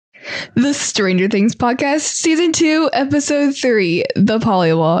The Stranger Things Podcast, Season 2, Episode 3, The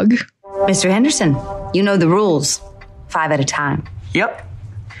Pollywog. Mr. Henderson, you know the rules. 5 at a time. Yep.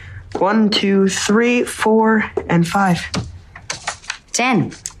 1, 2, 3, 4, and 5.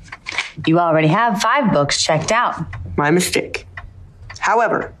 10. You already have 5 books checked out. My mistake.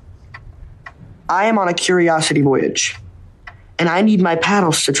 However, I am on a curiosity voyage, and I need my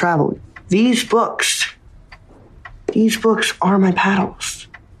paddles to travel. These books are my paddles.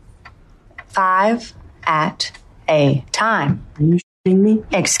 5 at a time. Are you shitting me?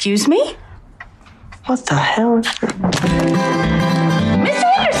 Excuse me? What the hell is that? Mr.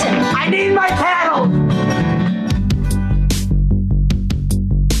 Henderson! I need my paddles!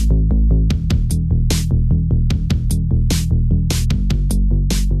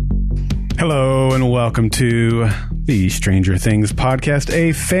 Hello and welcome to the Stranger Things Podcast,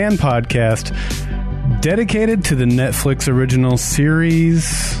 a fan podcast dedicated to the Netflix original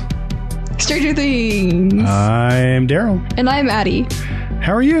series Stranger Things. I'm Daryl. And I'm Addie.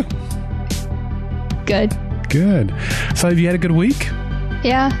 How are you? Good. Good. So have you had a good week?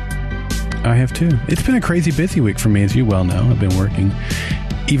 Yeah. I have too. It's been a crazy busy week for me, as you well know. I've been working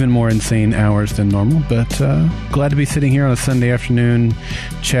even more insane hours than normal, but glad to be sitting here on a Sunday afternoon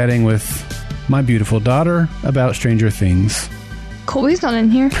chatting with my beautiful daughter about Stranger Things. Colby's not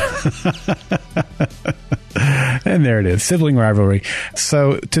in here. And there it is, sibling rivalry.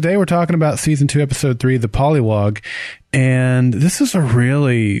 So today we're talking about Season 2, Episode 3, The Pollywog. And this is a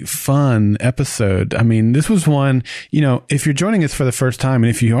really fun episode. I mean, this was one, you know, if you're joining us for the first time, and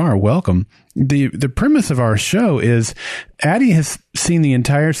if you are, welcome. The premise of our show is Addie has seen the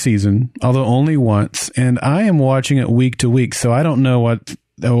entire season, although only once, and I am watching it week to week. So I don't know what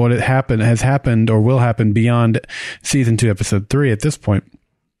has happened or will happen beyond Season 2, Episode 3 at this point.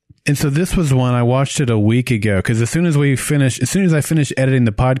 And so this was one I watched it a week ago, because as soon as I finish editing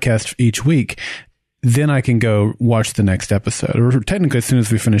the podcast each week, then I can go watch the next episode, or technically as soon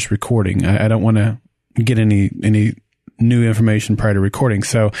as we finish recording. I don't want to get any new information prior to recording.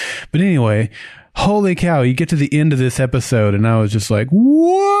 So, but anyway, holy cow, you get to the end of this episode and I was just like,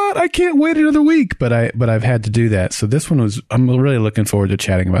 what? I can't wait another week. But I've had to do that. So this one I'm really looking forward to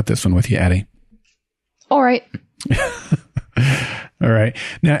chatting about this one with you, Addie. All right. All right.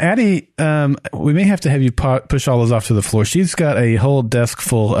 Now, Addie, we may have to have you push all those off to the floor. She's got a whole desk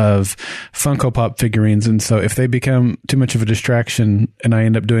full of Funko Pop figurines. And so if they become too much of a distraction and I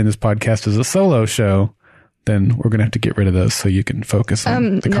end up doing this podcast as a solo show, then we're going to have to get rid of those so you can focus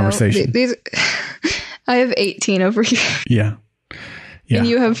on the conversation. I have 18 over here. Yeah. Yeah. And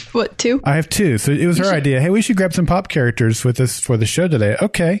you have, what, 2? I have 2. So it was her idea. Hey, we should grab some pop characters with us for the show today.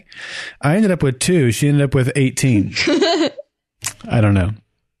 Okay. I ended up with 2. She ended up with 18. I don't know.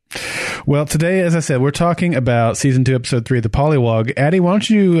 Well, today, as I said, we're talking about Season 2, Episode 3 of The Pollywog. Addie, why don't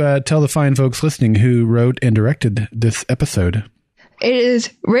you tell the fine folks listening who wrote and directed this episode? It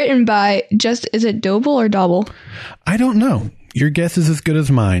is written by is it Doble or Dobble? I don't know. Your guess is as good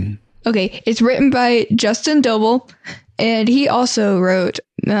as mine. Okay, it's written by Justin Doble, and he also wrote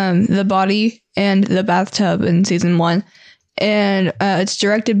The Body and The Bathtub in Season 1. And it's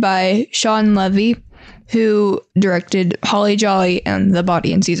directed by Sean Levy, who directed Holly Jolly and The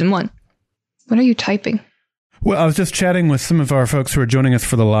Body in Season 1. What are you typing? Well, I was just chatting with some of our folks who are joining us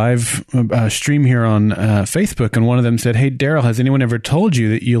for the live stream here on Facebook, and one of them said, hey, Daryl, has anyone ever told you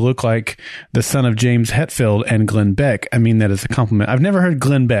that you look like the son of James Hetfield and Glenn Beck? I mean that as a compliment. I've never heard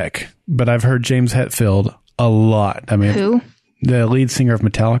Glenn Beck, but I've heard James Hetfield a lot. I mean, who? The lead singer of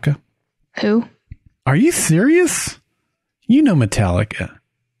Metallica. Who? Are you serious? You know Metallica.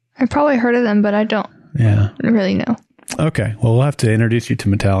 I've probably heard of them, but I don't really know. Okay. Well, we'll have to introduce you to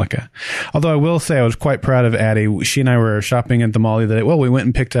Metallica. Although I will say I was quite proud of Addie. She and I were shopping at the mall the other day. Well, we went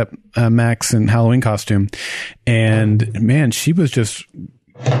and picked up Max in Halloween costume. And man, she was just,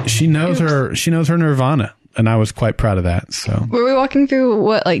 she knows her Nirvana. And I was quite proud of that. So were we walking through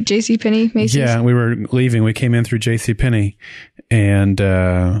what, like JCPenney, Macy's? Yeah, we were leaving. We came in through JCPenney, and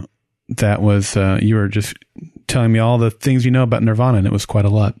that was you were just telling me all the things you know about Nirvana, and it was quite a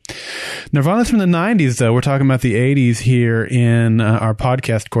lot. Nirvana's from the 90s, though. We're talking about the 80s here in our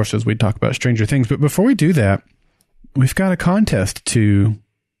podcast, of course, as we talk about Stranger Things. But before we do that, we've got a contest to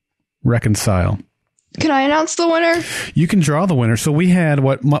reconcile. Can I announce the winner? You can draw the winner. So we had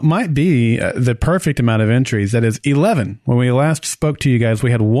what might be the perfect amount of entries. That is 11. When we last spoke to you guys,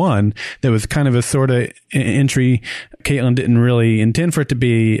 we had one that was kind of a sort of entry. Caitlin didn't really intend for it to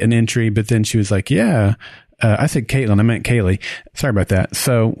be an entry, but then she was like, yeah. I said Caitlin, I meant Kaylee. Sorry about that.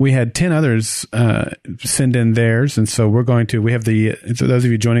 So we had 10 others send in theirs. And so we have so those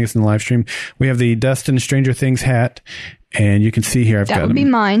of you joining us in the live stream, we have the Dustin Stranger Things hat. And you can see here, I've got that would be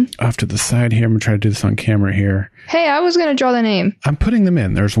mine. Off to the side here. I'm going to try to do this on camera here. Hey, I was going to draw the name. I'm putting them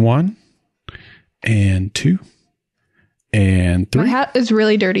in. There's 1 and 2 and 3. My hat is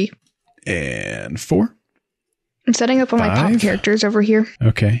really dirty. And 4. I'm setting up all my pop characters over here.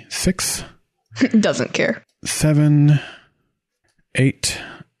 Okay. 6. Doesn't care. 7, 8,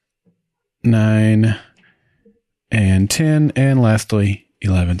 9, and 10. And lastly,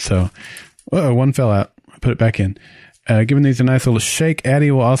 11. So, one fell out. Put it back in. Giving these a nice little shake.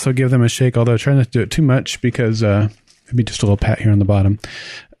 Addie will also give them a shake, although try not to do it too much because maybe just a little pat here on the bottom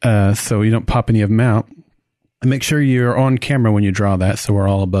so you don't pop any of them out. And make sure you're on camera when you draw that so we're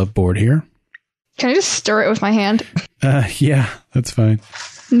all above board here. Can I just stir it with my hand? Yeah, that's fine.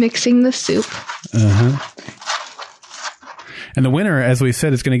 Mixing the soup. And the winner, as we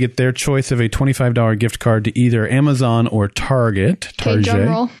said, is going to get their choice of a $25 gift card to either Amazon or Target. Okay, drum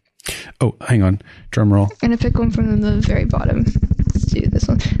roll. Oh, hang on. Drum roll. I'm going to pick one from the very bottom. Let's do this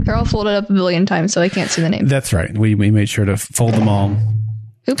one. They're all folded up a billion times, so I can't see the name. That's right. We made sure to fold them all.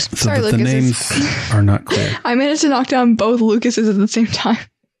 Oops. So Sorry, that Lucas. the names are not clear. I managed to knock down both Lucases at the same time.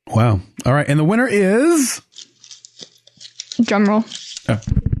 Wow. All right. And the winner is... Drum roll. Oh.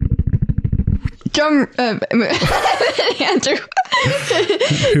 Andrew.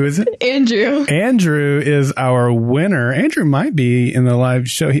 Who is it? Andrew. Andrew is our winner. Andrew might be in the live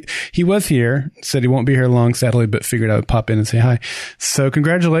show. He was here, said he won't be here long, sadly, but figured I would pop in and say hi. So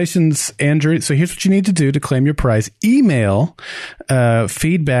congratulations, Andrew. So here's what you need to do to claim your prize. Email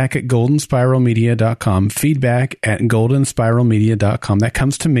feedback at goldenspiralmedia.com. Feedback at goldenspiralmedia.com. That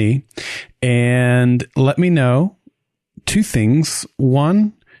comes to me. And let me know 2 things.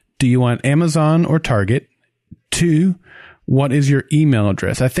 1, do you want Amazon or Target? 2, what is your email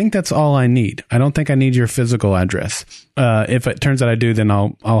address? I think that's all I need. I don't think I need your physical address. If it turns out I do, then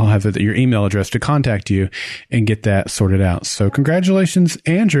I'll have your email address to contact you and get that sorted out. So congratulations,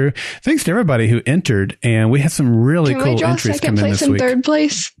 Andrew. Thanks to everybody who entered. And we had some really cool entries come in this week. Can we draw second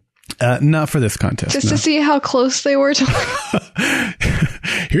place and third place? Not for this contest. Just to see how close they were to...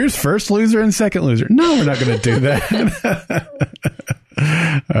 Here's first loser and second loser. No, we're not going to do that.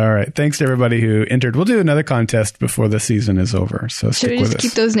 All right. Thanks to everybody who entered. We'll do another contest before the season is over. So stick with us. Should we just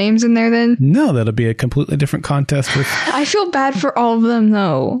keep those names in there then? No, that'll be a completely different contest. I feel bad for all of them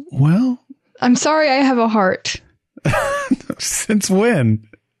though. Well, I'm sorry I have a heart. Since when?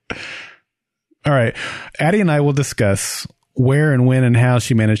 All right. Addie and I will discuss where and when and how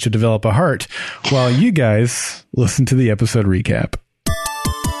she managed to develop a heart while you guys listen to the episode recap.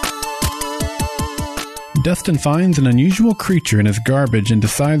 Dustin finds an unusual creature in his garbage and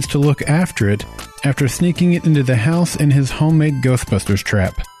decides to look after it after sneaking it into the house in his homemade Ghostbusters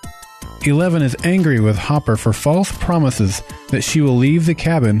trap. 11 is angry with Hopper for false promises that she will leave the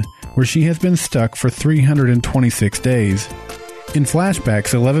cabin where she has been stuck for 326 days. In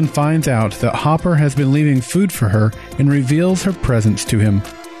flashbacks, 11 finds out that Hopper has been leaving food for her and reveals her presence to him.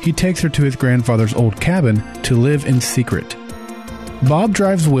 He takes her to his grandfather's old cabin to live in secret. Bob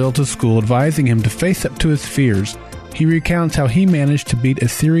drives Will to school, advising him to face up to his fears. He recounts how he managed to beat a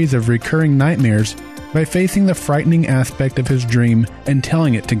series of recurring nightmares by facing the frightening aspect of his dream and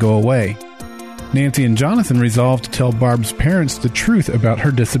telling it to go away. Nancy and Jonathan resolve to tell Barb's parents the truth about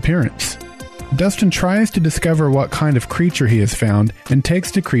her disappearance. Dustin tries to discover what kind of creature he has found and takes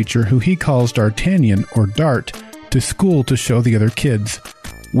the creature, who he calls D'Artagnan or Dart, to school to show the other kids.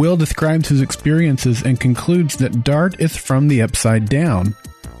 Will describes his experiences and concludes that Dart is from the Upside Down.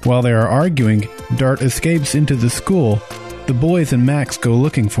 While they are arguing, Dart escapes into the school. The boys and Max go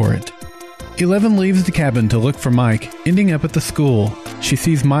looking for it. 11 leaves the cabin to look for Mike, ending up at the school. She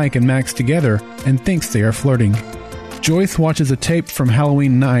sees Mike and Max together and thinks they are flirting. Joyce watches a tape from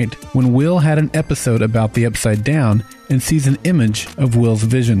Halloween night when Will had an episode about the Upside Down and sees an image of Will's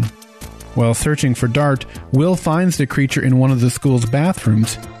vision. While searching for Dart, Will finds the creature in one of the school's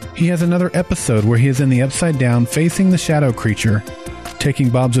bathrooms. He has another episode where he is in the Upside Down facing the shadow creature. Taking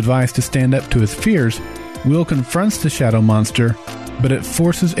Bob's advice to stand up to his fears, Will confronts the shadow monster, but it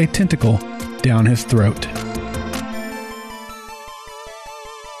forces a tentacle down his throat.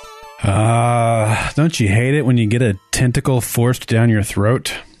 Don't you hate it when you get a tentacle forced down your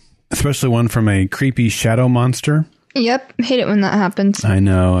throat? Especially one from a creepy shadow monster? Yep, hate it when that happens. I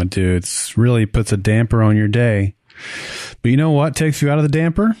know, I do. It really puts a damper on your day. But you know what takes you out of the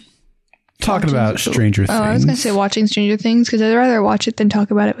damper? Talking about Stranger Things. Oh, I was going to say watching Stranger Things, because I'd rather watch it than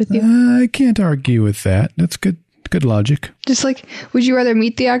talk about it with you. I can't argue with that. That's good logic. Just like, would you rather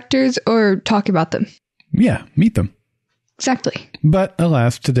meet the actors or talk about them? Yeah, meet them. Exactly. But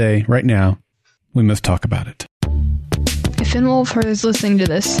alas, today, right now, we must talk about it. If Finn Wolfhard is listening to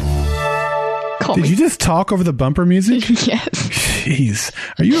this, Did you just talk over the bumper music? Yes. Jeez.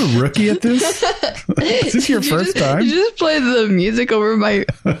 Are you a rookie at this? Is this your first time? You just play the music over my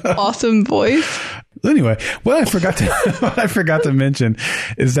awesome voice. Anyway, what I forgot to mention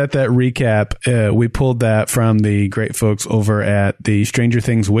is that recap, we pulled that from the great folks over at the Stranger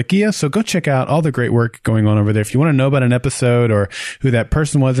Things Wikia. So go check out all the great work going on over there. If you want to know about an episode or who that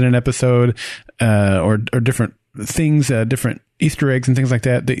person was in an episode, or different things, different Easter eggs and things like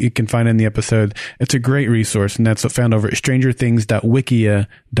that you can find in the episode, it's a great resource, and that's found over at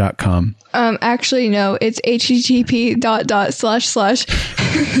strangerthings.wikia.com. Actually, no, it's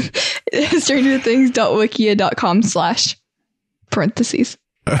http://strangerthings.wikia.com/parentheses.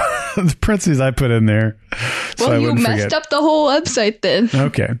 The parentheses I put in there. Well, you messed up the whole website then.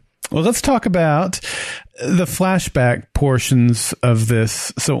 Okay. Well, let's talk about the flashback portions of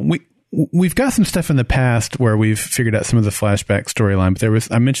this. So we've got some stuff in the past where we've figured out some of the flashback storyline, but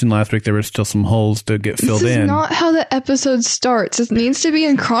I mentioned last week there were still some holes to get filled in. This is not how the episode starts. It needs to be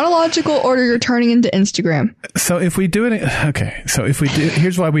in chronological order. You're turning into Instagram. So if we do it,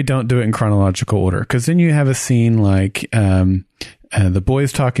 here's why we don't do it in chronological order. Because then you have a scene like the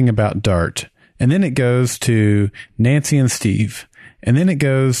boys talking about Dart, and then it goes to Nancy and Steve, and then it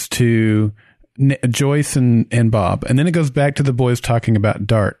goes to Joyce and Bob, and then it goes back to the boys talking about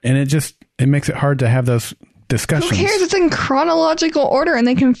Dart, and it makes it hard to have those discussions. Who cares? It's in chronological order and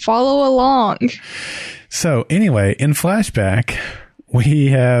they can follow along. So anyway, in flashback, we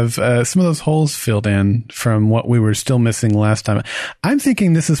have some of those holes filled in from what we were still missing last time. I'm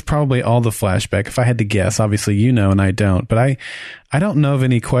thinking this is probably all the flashback. If I had to guess, obviously you know and I don't, but I don't know of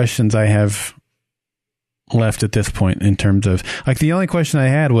any questions I have left at this point in terms of, like, the only question I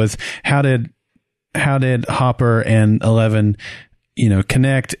had was how did Hopper and 11,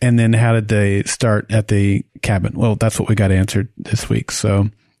 connect, and then how did they start at the cabin? Well, that's what we got answered this week. So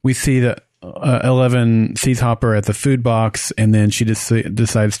we see that 11 sees Hopper at the food box, and then she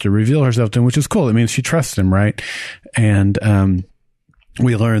decides to reveal herself to him, which is cool. It means she trusts him, right? And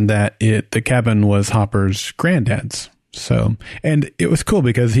we learned that the cabin was Hopper's granddad's. So, and it was cool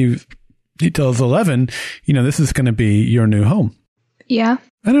because he tells 11, this is going to be your new home. Yeah.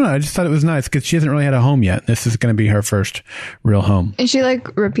 I don't know. I just thought it was nice because she hasn't really had a home yet. This is going to be her first real home. And she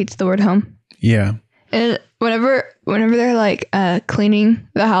repeats the word home. Yeah. And whenever they're cleaning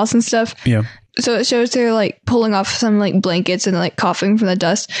the house and stuff. Yeah. So it shows they're pulling off some blankets and coughing from the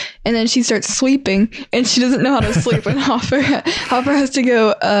dust. And then she starts sweeping and she doesn't know how to sweep. And Hopper has to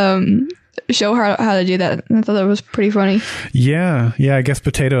go show her how to do that. I thought that was pretty funny. Yeah. Yeah. I guess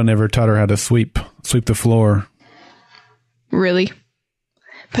Potato never taught her how to sweep the floor. Really?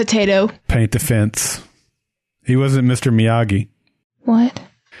 Potato. Paint the fence. He wasn't Mr. Miyagi. What?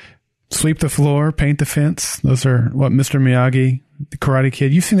 Sweep the floor, paint the fence. Those are what Mr. Miyagi, the Karate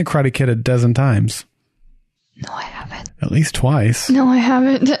Kid. You've seen the Karate Kid a dozen times. No, I haven't. At least twice. No, I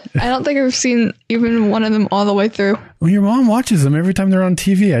haven't. I don't think I've seen even one of them all the way through. Well, your mom watches them every time they're on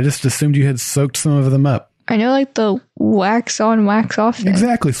TV. I just assumed you had soaked some of them up. I know the wax on, wax off thing.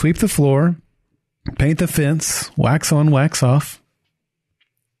 Exactly. Sweep the floor, paint the fence, wax on, wax off.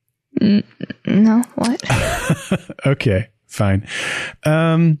 No, what? Okay, fine.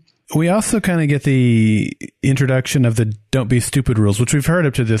 We also kind of get the introduction of the don't be stupid rules, which we've heard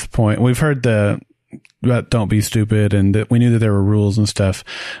up to this point. We've heard about don't be stupid, and that we knew that there were rules and stuff.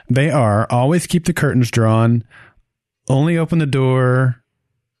 They are always keep the curtains drawn, only open the door,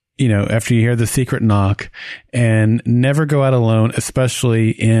 after you hear the secret knock, and never go out alone,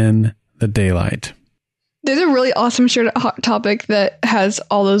 especially in the daylight. There's a really awesome shirt Hot Topic that has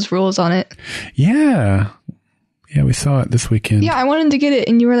all those rules on it. Yeah. Yeah, we saw it this weekend. Yeah, I wanted to get it,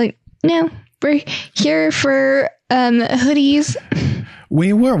 and you were like, no, we're here for hoodies. We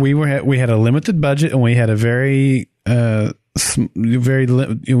had a limited budget, and we had a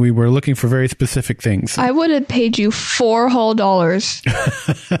we were looking for very specific things. I would have paid you $4 whole.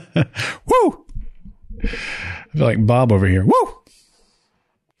 Woo! I feel like Bob over here. Woo!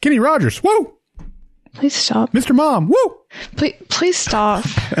 Kenny Rogers. Woo! Please stop. Mr. Mom, woo! Please stop.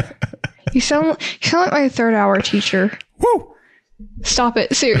 You sound like my third hour teacher. Woo! Stop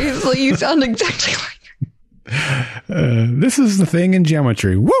it. Seriously, you sound exactly like this is the thing in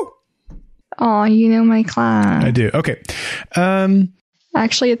geometry. Woo! Oh, you know my class. I do. Okay.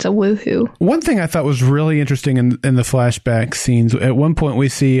 Actually, it's a woohoo. One thing I thought was really interesting in the flashback scenes, at one point we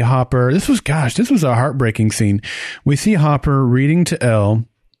see Hopper. This was a heartbreaking scene. We see Hopper reading to Elle.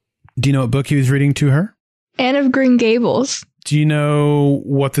 Do you know what book he was reading to her? Anne of Green Gables. Do you know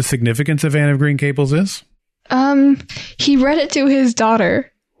what the significance of Anne of Green Gables is? He read it to his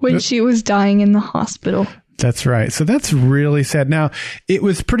daughter when she was dying in the hospital. That's right. So that's really sad. Now, it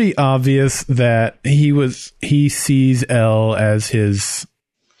was pretty obvious that he sees Elle as his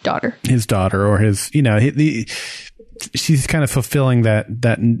daughter, or his, she's kind of fulfilling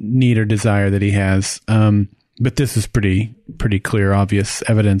that need or desire that he has. But this is pretty clear, obvious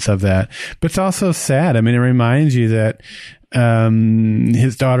evidence of that. But it's also sad. I mean, it reminds you that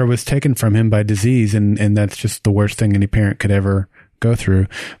his daughter was taken from him by disease, and that's just the worst thing any parent could ever go through.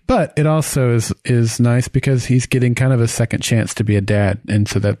 But it also is nice because he's getting kind of a second chance to be a dad, and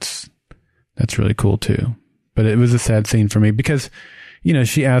so that's really cool too. But it was a sad scene for me because,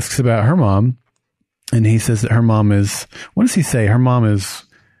 she asks about her mom, and he says that her mom is, what does he say? Her mom is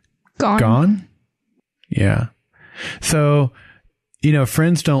gone? Yeah. So,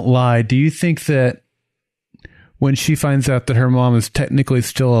 friends don't lie. Do you think that when she finds out that her mom is technically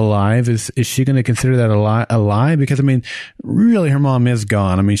still alive, is she going to consider that a lie? Because, I mean, really, her mom is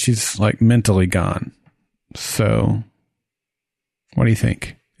gone. I mean, she's like mentally gone. So what do you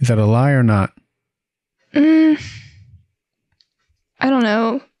think? Is that a lie or not? I don't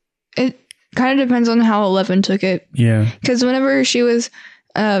know. It kind of depends on how 11 took it. Yeah. Because whenever she was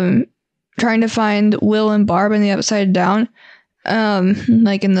trying to find Will and Barb in the Upside Down,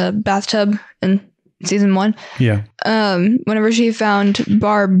 like in the bathtub in season 1. Yeah. Whenever she found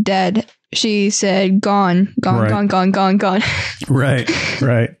Barb dead, she said, gone. Right.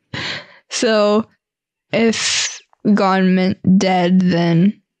 So if gone meant dead,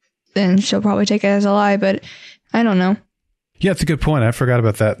 then she'll probably take it as a lie, but I don't know. Yeah, it's a good point. I forgot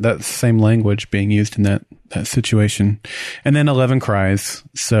about that same language being used in that situation. And then 11 cries.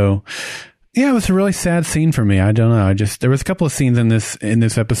 So yeah, it was a really sad scene for me. I don't know. There was a couple of scenes in this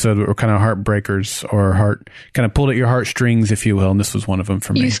episode that were kind of heartbreakers or kind of pulled at your heartstrings, if you will. And this was one of them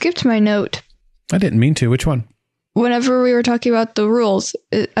for me. You skipped my note. I didn't mean to. Which one? Whenever we were talking about the rules,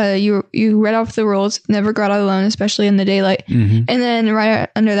 you read off the rules, never go out alone, especially in the daylight. Mm-hmm. And then right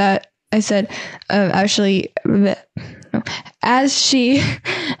under that, I said, as she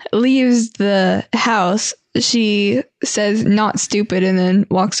leaves the house, she says, not stupid, and then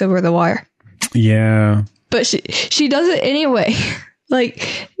walks over the wire. Yeah. But she does it anyway.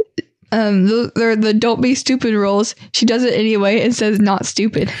 Like, they're the don't be stupid rules. She does it anyway and says not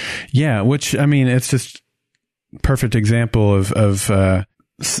stupid. Yeah, which, I mean, it's just perfect example of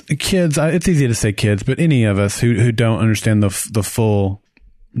kids. It's easy to say kids, but any of us who don't understand the full,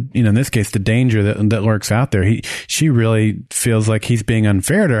 in this case, the danger that lurks out there. She really feels like he's being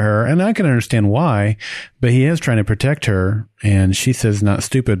unfair to her, and I can understand why, but he is trying to protect her, and she says not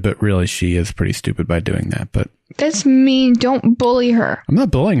stupid, but really she is pretty stupid by doing that. But that's mean. Don't bully her. I'm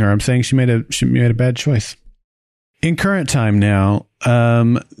not bullying her. I'm saying she made a bad choice. In current time now,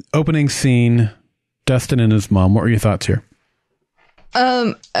 opening scene, Dustin and his mom. What were your thoughts here?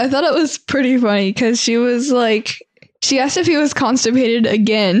 I thought it was pretty funny because she was like, she asked if he was constipated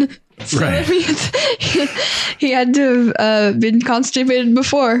again. So right. He had to have been constipated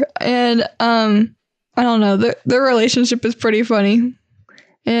before. And I don't know. Their relationship is pretty funny.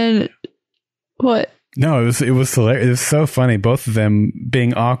 And what? No, it was hilarious. It was so funny. Both of them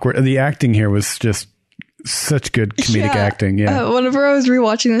being awkward. The acting here was just such good comedic acting. Yeah. Whenever I was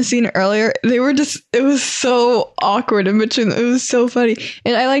rewatching the scene earlier, it was so awkward in between. It was so funny.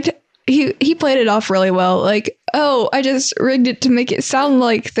 And I liked he played it off really well. Like, oh, I just rigged it to make it sound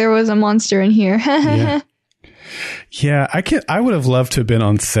like there was a monster in here. Yeah, I would have loved to have been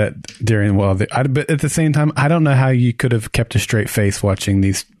on set during but at the same time, I don't know how you could have kept a straight face watching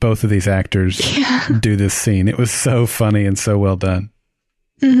both of these actors do this scene. It was so funny and so well done.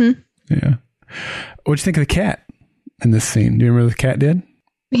 Mm-hmm. Yeah. What'd you think of the cat in this scene? Do you remember what the cat did?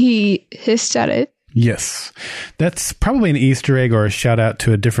 He hissed at it. Yes. That's probably an Easter egg or a shout out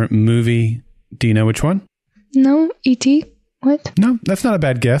to a different movie. Do you know which one? No, E.T. What? No, that's not a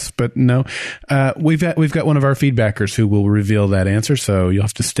bad guess, but no. We've got one of our feedbackers who will reveal that answer, so you'll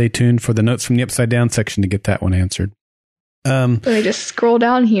have to stay tuned for the Notes from the Upside Down section to get that one answered. Let me just scroll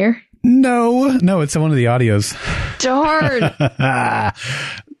down here. No, it's one of the audios. Darn.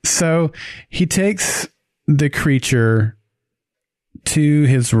 So he takes the creature to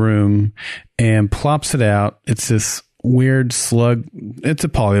his room and plops it out. It's this weird slug. It's a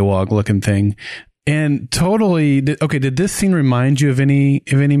pollywog looking thing. And totally, did this scene remind you of any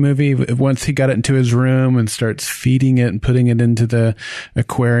movie? Once he got it into his room and starts feeding it and putting it into the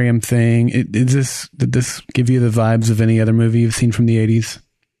aquarium thing, did this give you the vibes of any other movie you've seen from the 80s?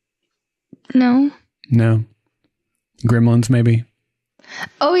 No. Gremlins, maybe?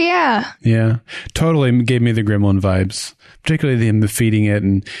 Oh, yeah. Yeah. Totally gave me the Gremlin vibes, particularly him feeding it.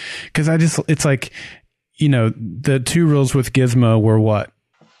 And because it's like, the two rules with Gizmo were what?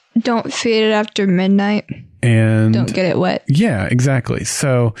 Don't feed it after midnight. and don't get it wet. Yeah, exactly.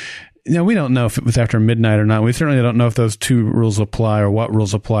 So, we don't know if it was after midnight or not. We certainly don't know if those two rules apply or what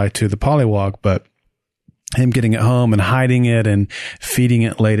rules apply to the Pollywog, but him getting it home and hiding it and feeding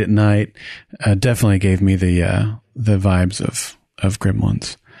it late at night definitely gave me the vibes of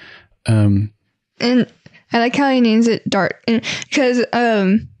Gremlins. And I like how he names it Dart, because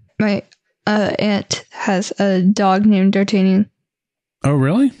my aunt has a dog named D'Artagnan. Oh,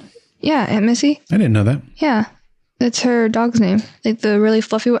 really? Yeah, Aunt Missy. I didn't know that. Yeah, that's her dog's name. Like the really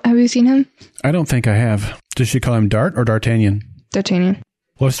fluffy one. Have you seen him? I don't think I have. Does she call him Dart or D'Artagnan? D'Artagnan.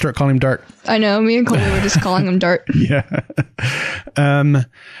 Let's start calling him Dart. I know. Me and Colby were just calling him Dart. Yeah.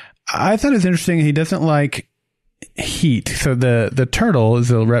 I thought it was interesting. He doesn't like heat. So the turtle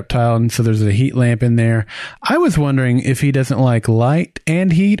is a reptile, and so there's a heat lamp in there. I was wondering if he doesn't like light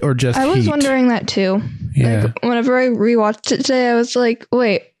and heat or just heat. I was wondering that too. Yeah. Like, whenever I rewatched it today, I was like,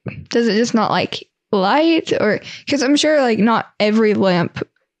 wait, does it just not like light? Or because I'm sure like not every lamp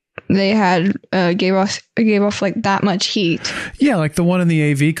they had gave off like that much heat. Yeah, like the one in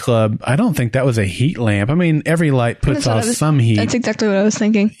the AV club, I don't think that was a heat lamp. I mean, every light puts off some heat. That's exactly what I was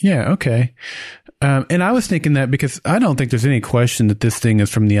thinking. Yeah, okay. And I was thinking that because I don't think there's any question that this thing is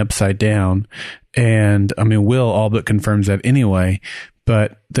from the Upside Down. And I mean, Will all but confirms that anyway.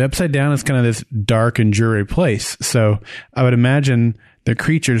 But the Upside Down is kind of this dark and dreary place. So I would imagine the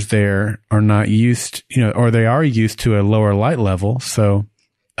creatures there are not used, or they are used to a lower light level. So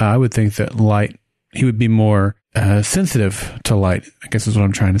I would think that he would be more sensitive to light, I guess is what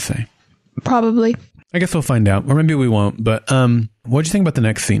I'm trying to say. Probably. I guess we'll find out. Or maybe we won't. But what'd you think about the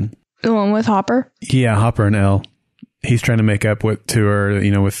next scene? The one with Hopper? Yeah, Hopper and Elle. He's trying to make up to her,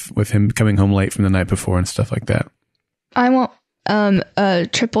 with him coming home late from the night before and stuff like that. I want a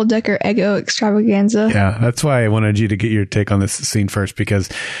triple-decker Eggo extravaganza. Yeah, that's why I wanted you to get your take on this scene first, because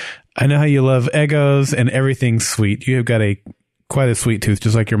I know how you love Eggos and everything sweet. You have got quite a sweet tooth,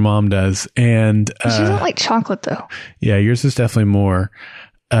 just like your mom does. And she doesn't like chocolate, though. Yeah, yours is definitely more.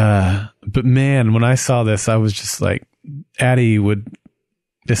 But man, when I saw this, I was just like, Addie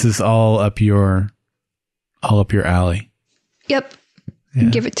this is all up your alley. Yep. Yeah.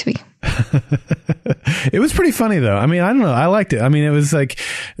 Give it to me. It was pretty funny though. I mean, I don't know. I liked it. I mean, it was like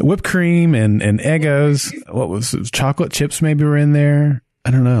whipped cream and Eggos. What was it? Chocolate chips maybe were in there. I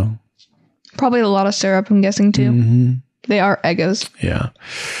don't know. Probably a lot of syrup, I'm guessing too. Mm-hmm. They are Eggos. Yeah.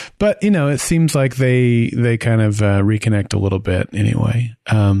 But, it seems like they kind of reconnect a little bit anyway.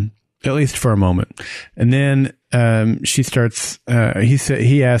 At least for a moment. And then she starts,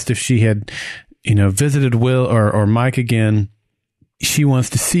 he asked if she had, visited Will or Mike again. She wants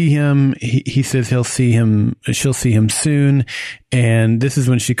to see him. He says she'll see him soon. And this is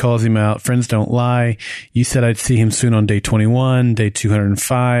when she calls him out. Friends don't lie. You said I'd see him soon on day 21, day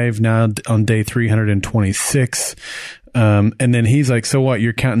 205, now on day 326. And then he's like, so what?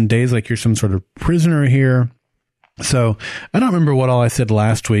 You're counting days like you're some sort of prisoner here. So I don't remember what all I said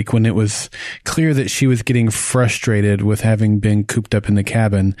last week when it was clear that she was getting frustrated with having been cooped up in the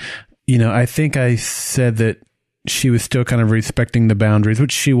cabin. I think I said that she was still kind of respecting the boundaries,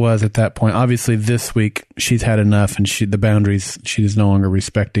 which she was at that point. Obviously this week she's had enough and she is no longer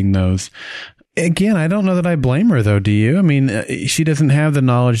respecting those. Again, I don't know that I blame her though. Do you? I mean, she doesn't have the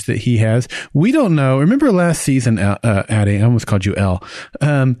knowledge that he has. We don't know. Remember last season, Addie, I almost called you Elle.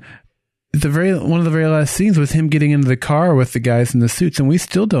 One of the very last scenes was him getting into the car with the guys in the suits, and we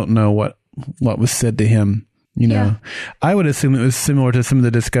still don't know what was said to him. Yeah. I would assume it was similar to some of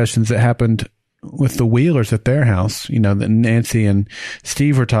the discussions that happened with the Wheelers at their house, that Nancy and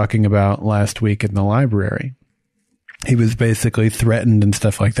Steve were talking about last week in the library. He was basically threatened and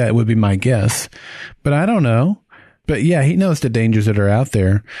stuff like that. It would be my guess, but I don't know. But yeah, he knows the dangers that are out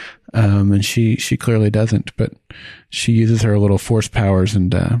there. And she clearly doesn't, but she uses her little force powers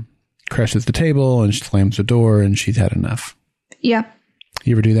and, crashes the table and slams the door, and she's had enough. Yeah.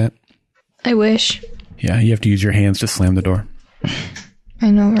 You ever do that? I wish. Yeah, you have to use your hands to slam the door.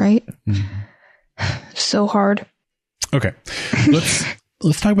 I know, right? Mm-hmm. So hard. Okay.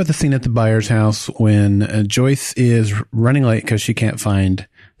 Let's talk about the scene at the buyer's house when Joyce is running late because she can't find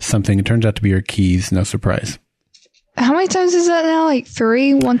something. It turns out to be her keys. No surprise. How many times is that now? Like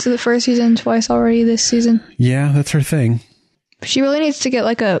 3? Once in the first season, twice already this season? Yeah, that's her thing. She really needs to get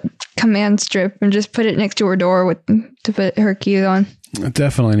like a command strip and just put it next to her door to put her keys on. It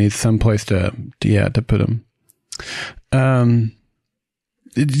definitely needs some place to put them. I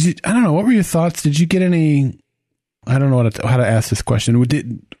don't know. What were your thoughts? Did you get any? I don't know how to ask this question.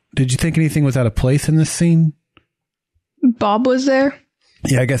 Did you think anything was out of place in this scene? Bob was there.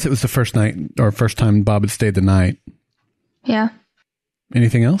 Yeah, I guess it was the first night or first time Bob had stayed the night. Yeah.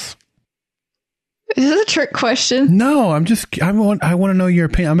 Anything else? Is this a trick question? No, I want to know your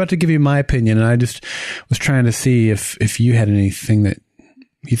opinion. I'm about to give you my opinion, and I just was trying to see if you had anything that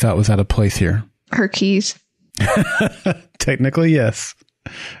you thought was out of place here. Her keys. Technically, yes.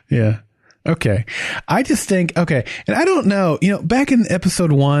 Yeah. Okay. I just think, okay. And I don't know, back in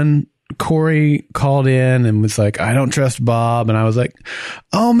episode 1, Corey called in and was like, I don't trust Bob. And I was like,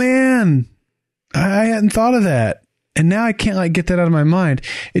 oh man, I hadn't thought of that. And now I can't get that out of my mind.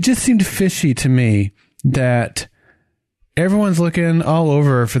 It just seemed fishy to me that everyone's looking all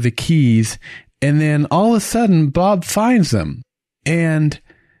over for the keys. And then all of a sudden Bob finds them. And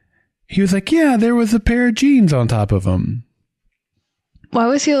he was like, yeah, there was a pair of jeans on top of them. Why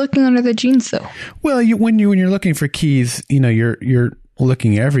was he looking under the jeans though? Well, when you're looking for keys, you're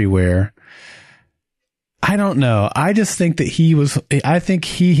looking everywhere. I don't know. I just think that I think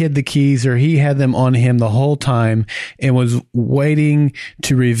he hid the keys, or he had them on him the whole time and was waiting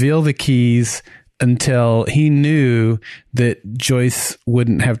to reveal the keys until he knew that Joyce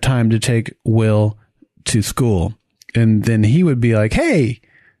wouldn't have time to take Will to school. And then he would be like, hey,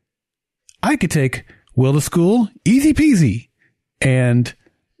 I could take Will to school, easy peasy. And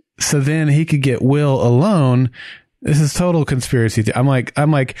so then he could get Will alone. This is total conspiracy. I'm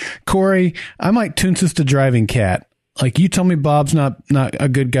like, Corey, I'm like Toonsis the driving cat. Like, you told me Bob's not a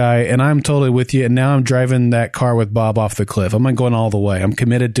good guy, and I'm totally with you. And now I'm driving that car with Bob off the cliff. I'm not going all the way. I'm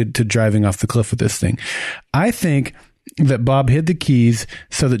committed to driving off the cliff with this thing. I think that Bob hid the keys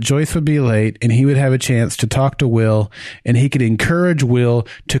so that Joyce would be late and he would have a chance to talk to Will, and he could encourage Will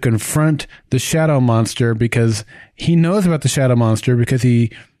to confront the shadow monster, because he knows about the shadow monster because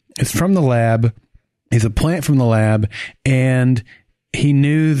he is from the lab. He's a plant from the lab, and he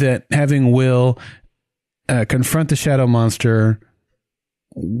knew that having Will confront the shadow monster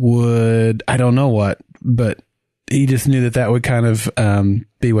would, I don't know what, but he just knew that would kind of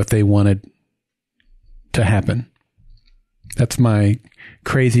be what they wanted to happen. That's my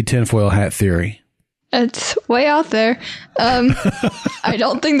crazy tinfoil hat theory. It's way out there. I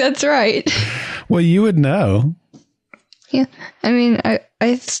don't think that's right. Well, you would know. Yeah. I mean,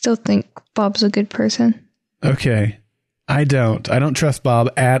 I still think Bob's a good person. Okay. I don't trust Bob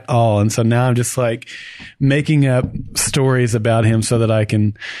at all. And so now I'm just making up stories about him so that I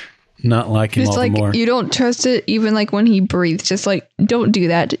can not like him all the more. You don't trust it even when he breathes. Just don't do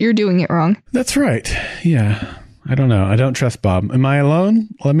that. You're doing it wrong. That's right. Yeah. I don't know. I don't trust Bob. Am I alone?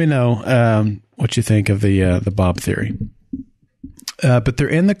 Let me know what you think of the Bob theory. But they're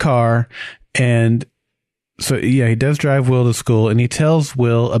in the car, and so yeah, he does drive Will to school, and he tells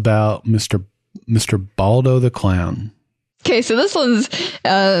Will about Mr. Baldo the clown. Okay, so this one's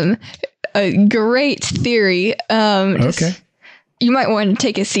a great theory. Okay. You might want to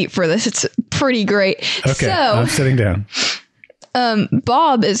take a seat for this. It's pretty great. Okay, so, I'm sitting down.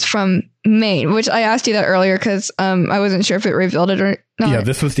 Bob is from Maine, which I asked you that earlier because I wasn't sure if it revealed it or not. Yeah,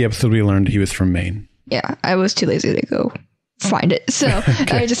 this was the episode we learned he was from Maine. Yeah, I was too lazy to go find it, so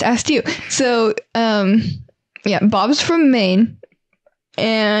okay. I just asked you. So, yeah, Bob's from Maine,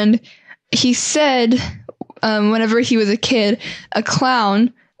 and he said whenever he was a kid, a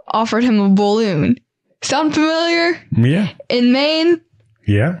clown offered him a balloon. Sound familiar? Yeah. In Maine?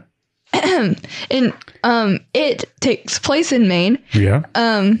 Yeah. It takes place in Maine. Yeah.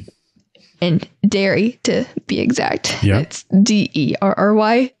 In Derry, to be exact. Yeah. It's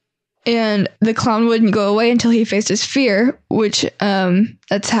Derry. And the clown wouldn't go away until he faced his fear, which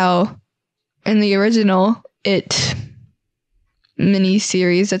that's how in the original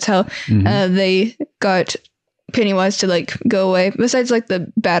mini-series, that's how they got Pennywise to go away. Besides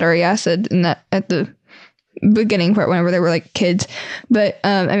the battery acid and that at the beginning part whenever they were kids. But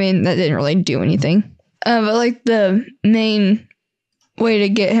I mean, that didn't really do anything. But the main way to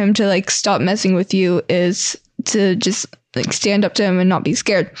get him to stop messing with you is to just stand up to him and not be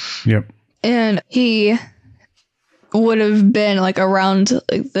scared. Yep. And he would have been around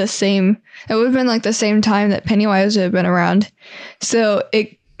the same. It would have been the same time that Pennywise would have been around. So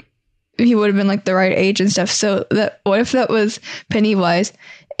he would have been the right age and stuff. So what if that was Pennywise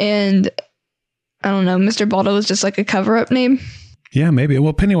and I don't know, Mr. Baldo was just a cover-up name? Yeah, maybe.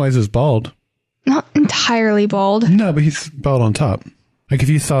 Well, Pennywise is bald. Not entirely bald. No, but he's bald on top. If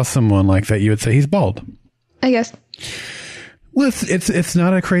you saw someone like that, you would say he's bald. I guess. Well, it's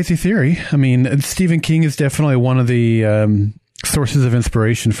not a crazy theory. I mean, Stephen King is definitely one of the sources of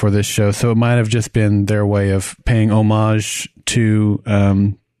inspiration for this show, so it might have just been their way of paying homage to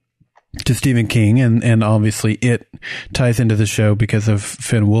Stephen King, and obviously it ties into the show because of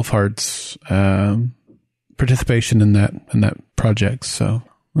Finn Wolfhard's participation in that project. So,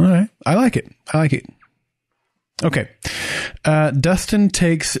 all right, I like it. Okay. Dustin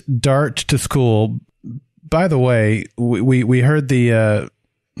takes Dart to school. By the way, we heard the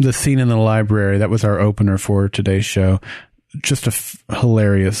scene in the library. That was our opener for today's show. Just a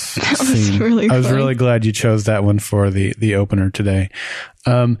hilarious scene. Really I was funny. really glad you chose that one for the opener today.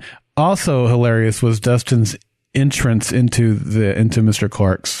 Also hilarious was Dustin's entrance into Mr.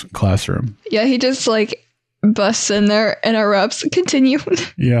 Clark's classroom. Yeah, he just like busts in there, interrupts, continue.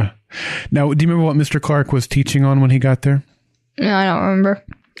 Yeah. Now, do you remember what Mr. Clark was teaching on when he got there? No, I don't remember.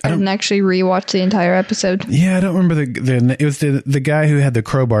 I didn't actually rewatch the entire episode. Yeah, I don't remember it was the guy who had the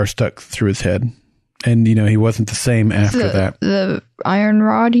crowbar stuck through his head. And, he wasn't the same after that. The iron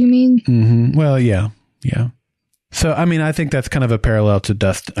rod, you mean? Mm-hmm. Well, yeah. So, I think that's kind of a parallel to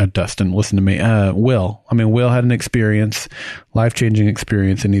Dustin. Listen to me. Will. Will had an experience, life-changing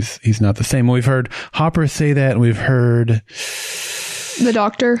experience, and he's not the same. We've heard Hopper say that, and we've heard... The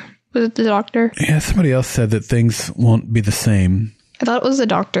doctor. Was it the doctor? Yeah, somebody else said that things won't be the same. I thought it was the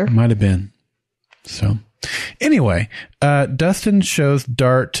doctor. Might have been. So, anyway, Dustin shows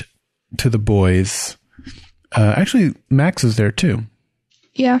Dart to the boys. Actually, Max is there too.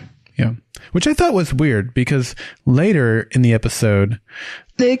 Yeah. Yeah. Which I thought was weird because later in the episode...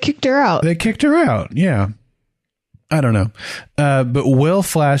 They kicked her out. Yeah. I don't know. But Will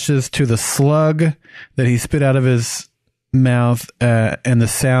flashes to the slug that he spit out of his mouth and the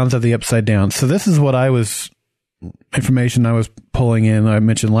sounds of the upside down. So this is what information I was pulling in. I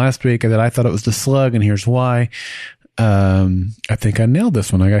mentioned last week that I thought it was the slug, and here's why. I think I nailed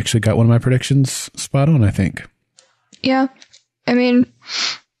this one. I actually got one of my predictions spot on, I think. Yeah.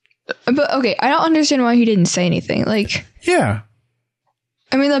 But okay, I don't understand why he didn't say anything. Yeah.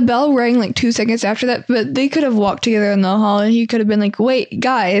 The bell rang 2 seconds after that, but they could have walked together in the hall and he could have been like, wait,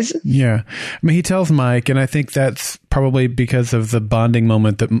 guys. Yeah. He tells Mike, and I think that's probably because of the bonding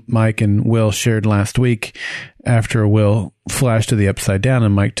moment that Mike and Will shared last week after Will flashed to the upside down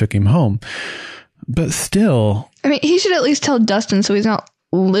and Mike took him home. But still... he should at least tell Dustin so he's not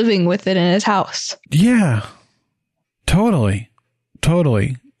living with it in his house. Yeah. Totally.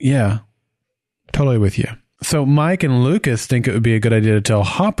 Yeah. Totally with you. So Mike and Lucas think it would be a good idea to tell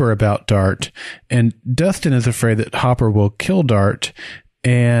Hopper about Dart, and Dustin is afraid that Hopper will kill Dart,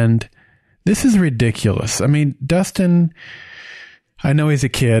 and this is ridiculous. Dustin, I know he's a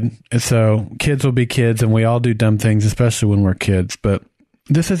kid, and so kids will be kids, and we all do dumb things, especially when we're kids, but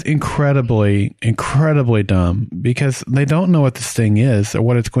this is incredibly, incredibly dumb because they don't know what this thing is or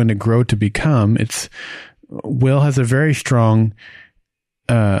what it's going to grow to become. Will has a very strong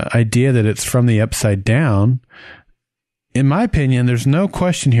idea that it's from the upside down. In my opinion, there's no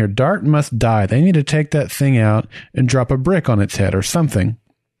question here. Dart must die. They need to take that thing out and drop a brick on its head or something.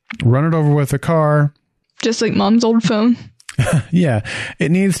 Run it over with a car. Just like Mom's old phone. Yeah,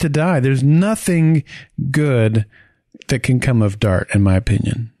 it needs to die. There's nothing good that can come of Dart, in my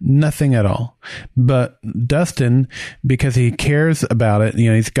opinion. Nothing at all. But Dustin, because he cares about it,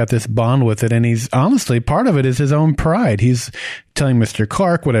 he's got this bond with it, and he's honestly, part of it is his own pride. He's telling Mr.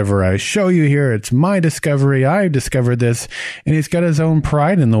 Clark, whatever I show you here, it's my discovery. I discovered this, and he's got his own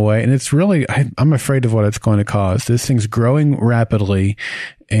pride in the way, and it's really, I'm afraid of what it's going to cause. This thing's growing rapidly,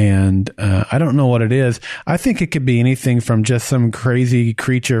 and I don't know what it is. I think it could be anything from just some crazy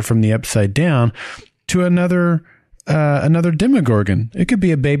creature from the upside down to another Demogorgon. It could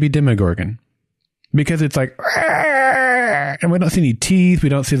be a baby Demogorgon because it's like, and we don't see any teeth. We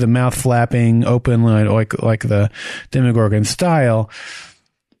don't see the mouth flapping open like the Demogorgon style.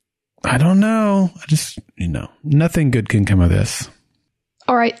 I don't know. I just, nothing good can come of this.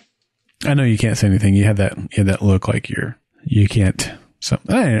 All right. I know you can't say anything. You had that look like you can't. So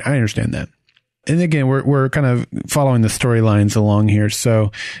I understand that. And again, we're kind of following the storylines along here.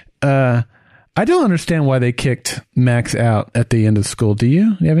 So, I don't understand why they kicked Max out at the end of school. Do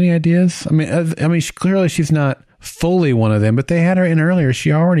you? Do you have any ideas? Clearly she's not fully one of them, but they had her in earlier.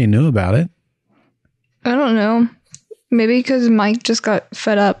 She already knew about it. I don't know. Maybe because Mike just got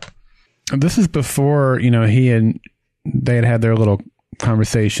fed up. This is before, they had their little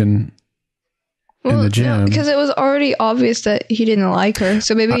conversation in the gym. No, because it was already obvious that he didn't like her.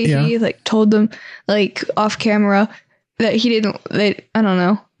 So maybe he told them off camera that he didn't. I don't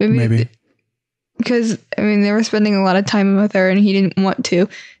know. Maybe. Because, they were spending a lot of time with her and he didn't want to.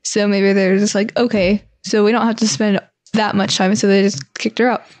 So maybe they're just okay, so we don't have to spend that much time. So they just kicked her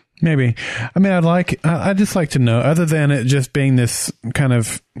out. Maybe. I'd just like to know, other than it just being this kind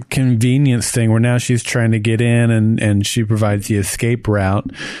of convenience thing where now she's trying to get in and she provides the escape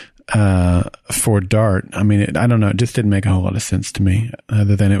route for Dart. I don't know. It just didn't make a whole lot of sense to me,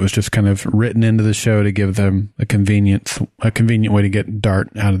 other than it was just kind of written into the show to give them a convenient way to get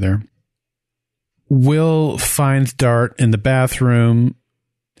Dart out of there. Will finds Dart in the bathroom.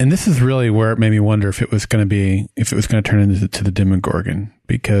 And this is really where it made me wonder if it was going to turn into the Demogorgon,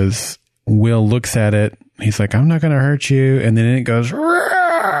 because Will looks at it. He's like, I'm not going to hurt you. And then it goes,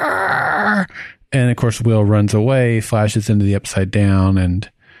 "Roar!" And of course, Will runs away, flashes into the Upside Down, and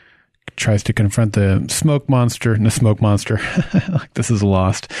tries to confront the smoke monster. Like, this is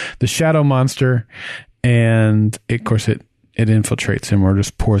Lost. The shadow monster. And of course, it infiltrates him, or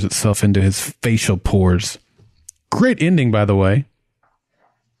just pours itself into his facial pores. Great ending, by the way.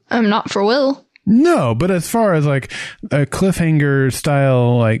 Not for Will. No, but as far as like a cliffhanger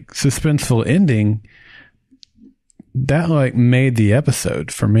style, like suspenseful ending, that like made the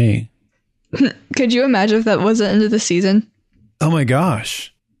episode for me. Could you imagine if that was the end of the season? Oh my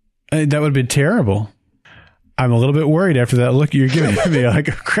gosh. That would have been terrible. I'm a little bit worried after that look you're giving me. Like,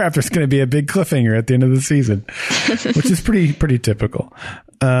 crap, there's going to be a big cliffhanger at the end of the season, which is pretty typical.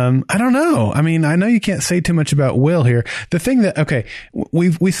 I don't know. I mean, I know you can't say too much about Will here. The thing that, okay,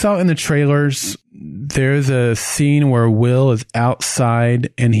 we saw in the trailers, there's a scene where Will is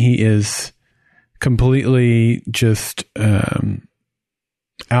outside and he is completely just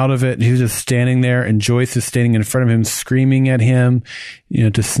out of it. He's just standing there, and Joyce is standing in front of him, screaming at him,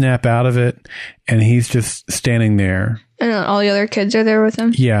 to snap out of it. And he's just standing there. And all the other kids are there with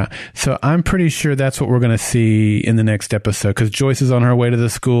him. Yeah. So I'm pretty sure that's what we're going to see in the next episode, because Joyce is on her way to the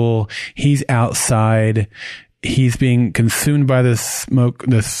school. He's outside. He's being consumed by this smoke.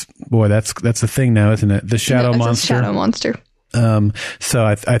 That's the thing now, isn't it? The shadow monster. Shadow monster. So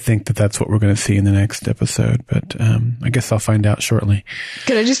I think that's what we're going to see in the next episode, but I guess I'll find out shortly.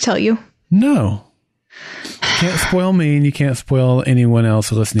 Could I just tell you? No. You can't spoil me, and you can't spoil anyone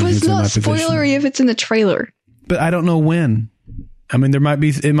else listening who's in my position. But it's not spoilery if it's in the trailer. But I don't know when. I mean,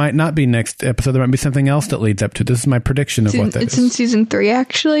 it might not be next episode. There might be something else that leads up to. This is my prediction of what that is. It's in season 3,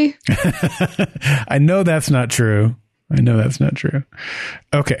 actually. I know that's not true.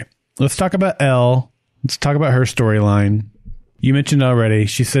 Okay. Let's talk about Elle. Let's talk about her storyline. You mentioned already,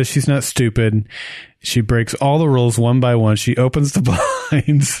 she says she's not stupid. She breaks all the rules one by one. She opens the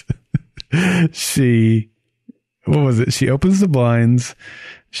blinds. She opens the blinds.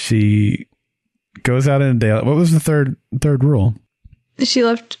 She goes out in daylight. What was the third rule? She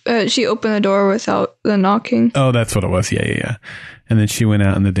opened the door without the knocking. Oh, that's what it was. Yeah. And then she went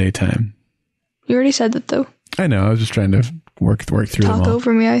out in the daytime. You already said that, though. I know. I was just trying to work through them all. Talk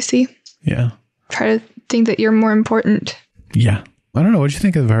over me, I see. Yeah. Try to think that you're more important. Yeah. I don't know. What'd you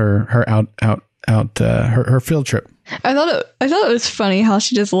think of her her field trip? I thought it was funny how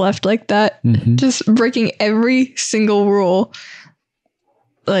she just left like that, just breaking every single rule.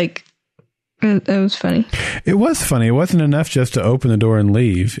 Like, it was funny. It was funny. It wasn't enough just to open the door and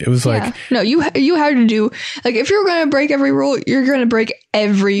leave. It was like, no, you had to do, like, if you're going to break every rule, you're going to break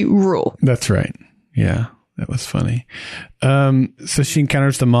every rule. That's right. Yeah. That was funny. So she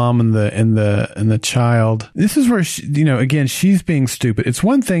encounters the mom and the child. This is where she, again, she's being stupid. It's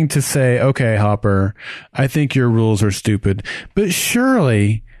one thing to say, okay, Hopper, I think your rules are stupid, but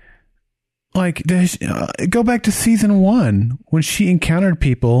surely, like, go back to season 1 when she encountered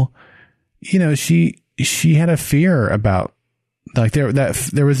people. She had a fear about, like, there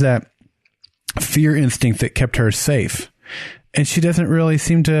was that fear instinct that kept her safe, and she doesn't really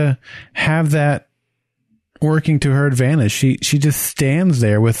seem to have that working to her advantage. She just stands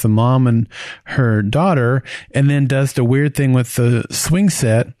there with the mom and her daughter, and then does the weird thing with the swing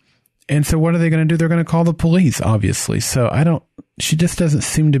set. And so what are they going to do? They're going to call the police, obviously. So she just doesn't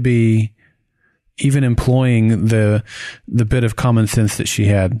seem to be even employing the bit of common sense that she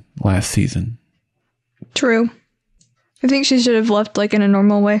had last season. True. I think she should have left, like, in a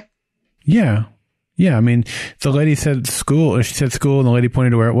normal way. Yeah. Yeah, I mean, the lady said school, or she said school, and the lady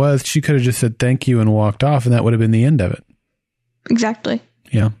pointed to where it was. She could have just said thank you and walked off, and that would have been the end of it. Exactly.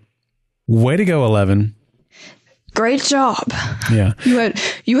 Yeah. Way to go, 11. Great job. Yeah.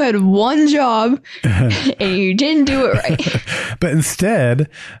 You had one job, and you didn't do it right. But instead,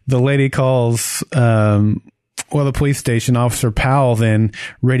 the lady calls, the police station. Officer Powell then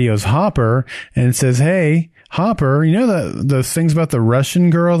radios Hopper and says, hey, Hopper, those things about the Russian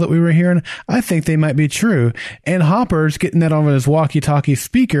girl that we were hearing? I think they might be true. And Hopper's getting that on his walkie-talkie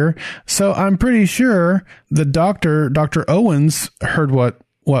speaker. So I'm pretty sure the Dr. Owens heard what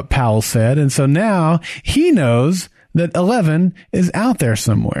Powell said. And so now he knows that 11 is out there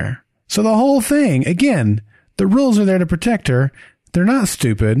somewhere. So the whole thing, again, the rules are there to protect her. They're not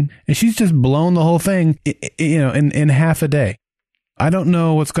stupid. And she's just blown the whole thing, in half a day. I don't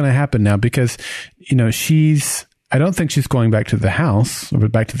know what's going to happen now because, I don't think she's going back to the house or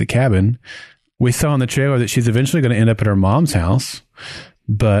back to the cabin. We saw in the trailer that she's eventually going to end up at her mom's house.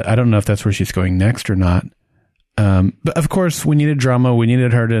 but I don't know if that's where she's going next or not. But of course, we needed drama. We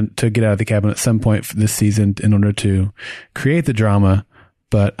needed her to get out of the cabin at some point for this season in order to create the drama.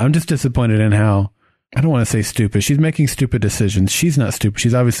 But I'm just disappointed in how, I don't want to say stupid. She's making stupid decisions. She's not stupid.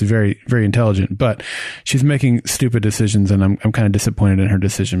 She's obviously very, very intelligent, but she's making stupid decisions, and I'm kind of disappointed in her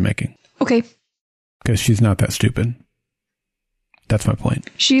decision making. Okay. Because she's not that stupid. That's my point.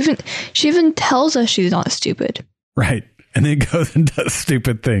 She even tells us she's not stupid. Right. And then goes and does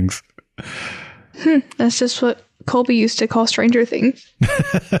stupid things. That's just what Colby used to call Stranger Things.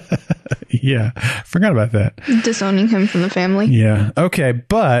 Yeah. Forgot about that. Disowning him from the family. Yeah. Okay.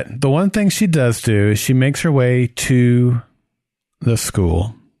 But the one thing she does do is she makes her way to the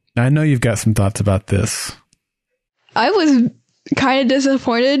school. I know you've got some thoughts about this. I was kind of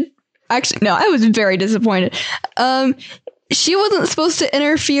disappointed. Actually, no, I was very disappointed. She wasn't supposed to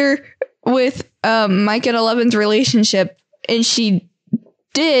interfere with Mike and Eleven's relationship, and she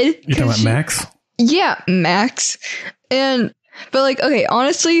did. You're talking about Max? Yeah, Max. But like, okay,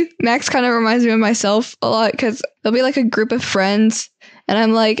 honestly, Max kind of reminds me of myself a lot, because there'll be like a group of friends, and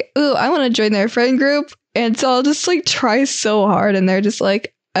I'm like, ooh, I want to join their friend group, and so I'll just like try so hard, and they're just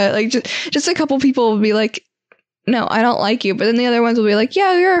like just a couple people will be like, no, I don't like you, but then the other ones will be like,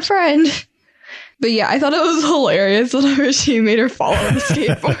 yeah, you're a friend. But yeah, I thought it was hilarious whenever she made her fall on the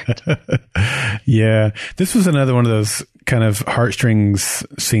skateboard. Yeah, this was another one of those kind of heartstrings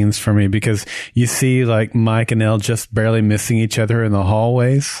scenes for me, because you see like Mike and Elle just barely missing each other in the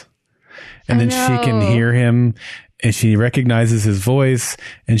hallways, and then she can hear him, and she recognizes his voice,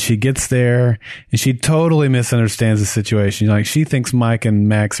 and she gets there, and she totally misunderstands the situation. Like, she thinks Mike and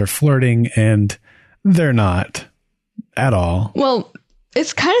Max are flirting, and they're not at all. Well,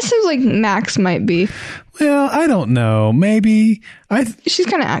 it kind of seems like Max might be. Well, I don't know. Maybe. She's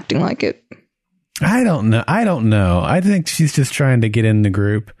kind of acting like it. I don't know. I think she's just trying to get in the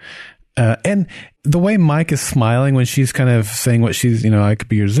group. And the way Mike is smiling when she's kind of saying what she's, I could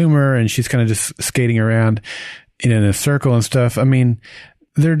be your Zoomer, and she's kind of just skating around in a circle and stuff. I mean,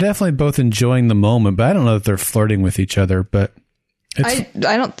 they're definitely both enjoying the moment, but I don't know if they're flirting with each other, but I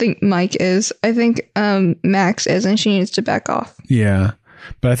don't think Mike is. I think Max is, and she needs to back off. Yeah.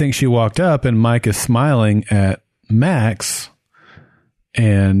 But I think she walked up, and Mike is smiling at Max,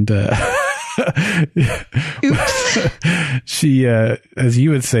 and oops. She, as you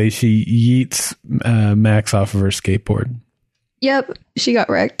would say, she yeets Max off of her skateboard. Yep, she got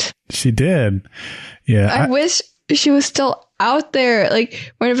wrecked. She did. Yeah. I wish she was still out there.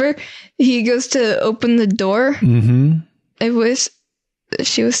 Like, whenever he goes to open the door, I wish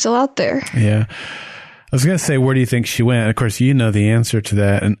she was still out there. Yeah. I was going to say, where do you think she went? Of course, you know the answer to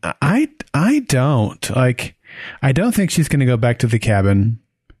that. And I don't. Like, I don't think she's going to go back to the cabin.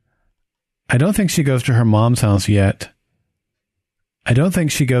 I don't think she goes to her mom's house yet. I don't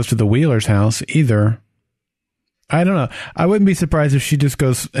think she goes to the Wheeler's house either. I don't know. I wouldn't be surprised if she just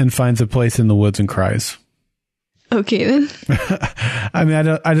goes and finds a place in the woods and cries. Okay, then. I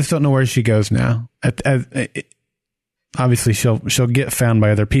mean, I just don't know where she goes now. Obviously, she'll get found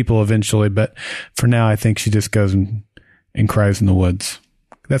by other people eventually, but for now, I think she just goes and cries in the woods.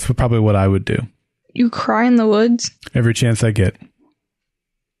 That's probably what I would do. You cry in the woods? Every chance I get.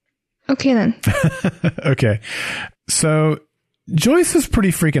 Okay, then. Okay. So, Joyce was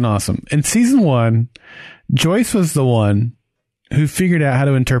pretty freaking awesome. In season 1, Joyce was the one who figured out how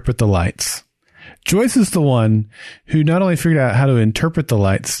to interpret the lights. Joyce is the one who not only figured out how to interpret the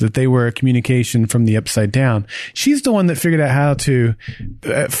lights, that they were a communication from the upside down. She's the one that figured out how to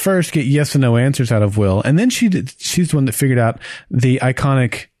at first get yes and no answers out of Will. And then she's the one that figured out the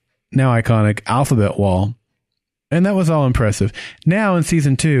now iconic alphabet wall. And that was all impressive. Now in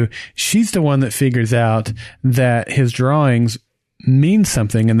season 2, she's the one that figures out that his drawings mean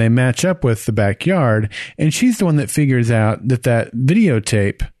something and they match up with the backyard. And she's the one that figures out that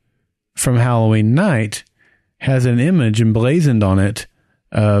videotape from Halloween night has an image emblazoned on it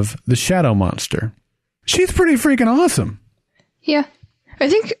of the shadow monster. She's pretty freaking awesome. Yeah. I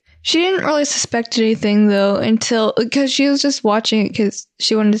think she didn't really suspect anything, though, because she was just watching it because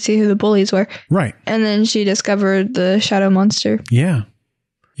she wanted to see who the bullies were. Right. And then she discovered the shadow monster. Yeah.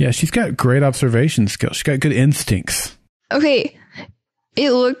 Yeah, she's got great observation skills. She's got good instincts. Okay.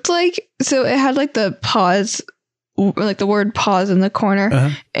 It looked like, so it had like the pause, like the word pause in the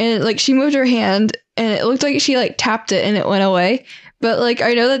corner, and like she moved her hand and it looked like she like tapped it and it went away. But like,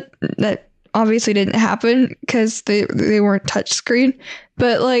 I know that obviously didn't happen because they weren't touch screen,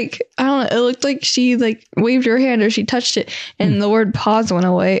 but like, I don't know, it looked like she like waved her hand or she touched it and the word pause went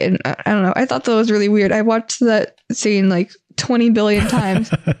away. And I don't know, I thought that was really weird. I watched that scene like 20 billion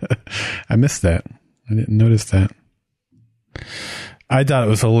times. I missed that. I didn't notice that. I thought it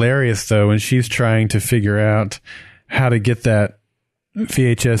was hilarious, though, when she's trying to figure out how to get that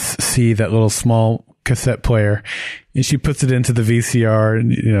VHS-C, that little small cassette player, and she puts it into the VCR,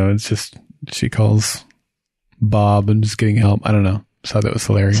 and, it's just, she calls Bob and just getting help. I don't know. So that was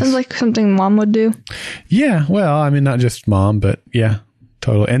hilarious. Sounds like something Mom would do. Yeah, well, I mean, not just Mom, but yeah,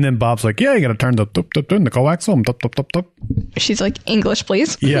 totally. And then Bob's like, yeah, you got to turn the coaxial, She's like, English,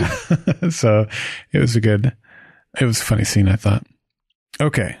 please. Yeah. So it was a funny scene, I thought.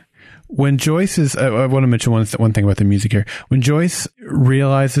 Okay. When Joyce is, I want to mention one thing about the music here. When Joyce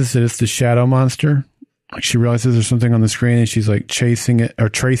realizes that it's the shadow monster, like she realizes there's something on the screen and she's like tracing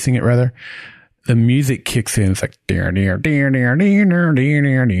it rather. The music kicks in. It's like, I don't know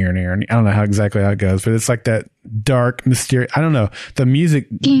exactly how it goes, but it's like that dark, mysterious, I don't know. The music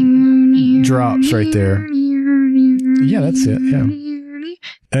drops right there. Yeah, that's it. Yeah.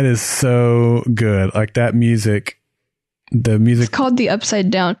 That is so good. Like that music, it's called The Upside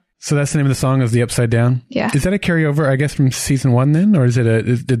Down. So that's the name of the song, is The Upside Down? Yeah. Is that a carryover, I guess, from season 1 then? Or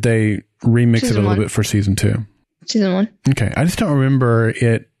did they remix it a little bit for season 2? Season 1. Okay. I just don't remember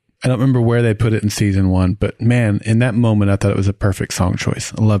it. I don't remember where they put it in season 1, but man, in that moment, I thought it was a perfect song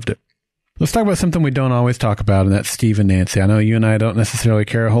choice. I loved it. Let's talk about something we don't always talk about, and that's Steve and Nancy. I know you and I don't necessarily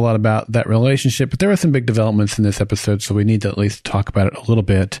care a whole lot about that relationship, but there were some big developments in this episode, so we need to at least talk about it a little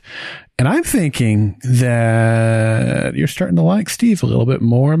bit. And I'm thinking that you're starting to like Steve a little bit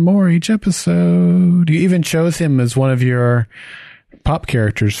more and more each episode. You even chose him as one of your pop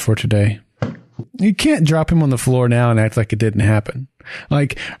characters for today. You can't drop him on the floor now and act like it didn't happen.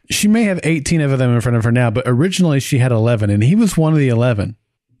 Like, she may have 18 of them in front of her now, but originally she had 11, and he was one of the 11.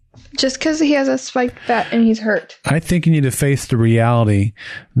 Just because he has a spiked bat and he's hurt. I think you need to face the reality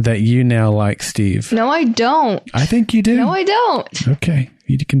that you now like Steve. No, I don't. I think you do. No, I don't. Okay.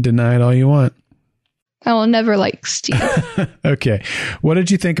 You can deny it all you want. I will never like Steve. Okay. What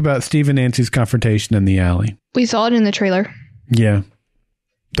did you think about Steve and Nancy's confrontation in the alley? We saw it in the trailer. Yeah.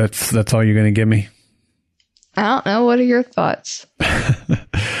 That's all you're going to give me? I don't know. What are your thoughts?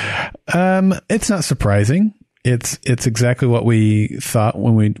 It's not surprising. It's exactly what we thought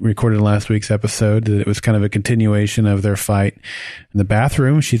when we recorded last week's episode, that it was kind of a continuation of their fight in the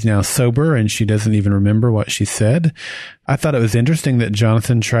bathroom. She's now sober and she doesn't even remember what she said. I thought it was interesting that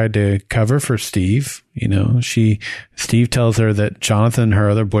Jonathan tried to cover for Steve. Steve tells her that Jonathan, her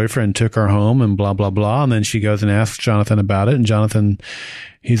other boyfriend, took her home and blah, blah, blah. And then she goes and asks Jonathan about it. And Jonathan,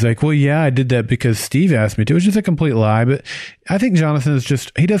 he's like, well, yeah, I did that because Steve asked me to, which is a complete lie. But I think Jonathan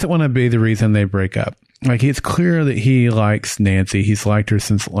he doesn't want to be the reason they break up. Like, it's clear that he likes Nancy. He's liked her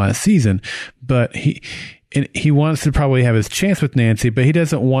since last season, but he wants to probably have his chance with Nancy, but he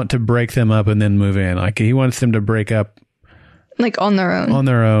doesn't want to break them up and then move in. Like, he wants them to break up like on their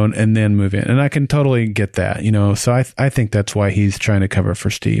own and then move in. And I can totally get that, so I think that's why he's trying to cover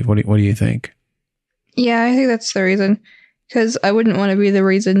for Steve. What do you think? Yeah, I think that's the reason, because I wouldn't want to be the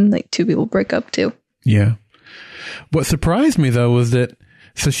reason like two people break up too. Yeah. What surprised me though was that,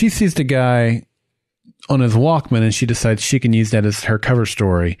 so she sees the guy on his Walkman and she decides she can use that as her cover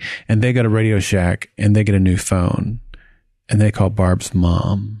story, and they go to Radio Shack and they get a new phone and they call Barb's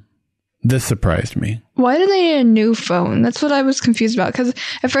mom. This surprised me. Why do they need a new phone? That's what I was confused about, because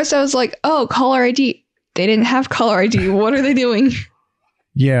at first I was like, oh, caller ID. They didn't have caller ID. What are they doing?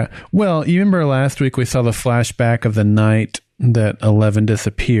 Yeah. Well, you remember last week we saw the flashback of the night that 11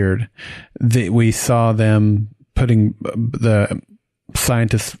 disappeared. We saw them putting the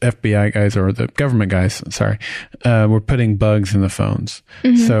scientists, FBI guys, or the government guys, were putting bugs in the phones.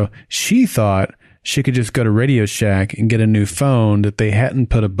 Mm-hmm. So she thought she could just go to Radio Shack and get a new phone that they hadn't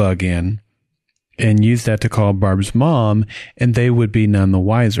put a bug in and use that to call Barb's mom, and they would be none the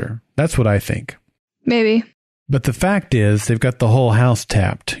wiser. That's what I think. Maybe. But the fact is, they've got the whole house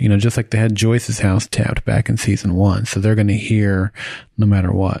tapped, just like they had Joyce's house tapped back in season 1. So they're going to hear no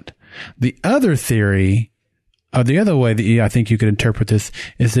matter what. The other theory, the other way that I think you could interpret this,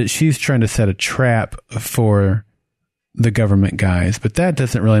 is that she's trying to set a trap for the government guys, but that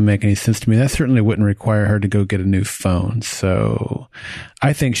doesn't really make any sense to me. That certainly wouldn't require her to go get a new phone. So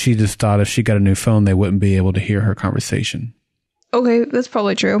I think she just thought if she got a new phone, they wouldn't be able to hear her conversation. Okay, that's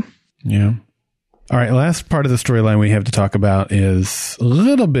probably true. Yeah. All right, last part of the storyline we have to talk about is a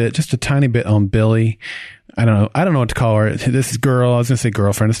little bit, just a tiny bit on Billy. I don't know what to call her. This is girl. I was going to say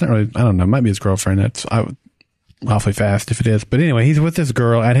girlfriend. It's not really, I don't know. It might be his girlfriend. That's awfully fast if it is. But anyway, he's with this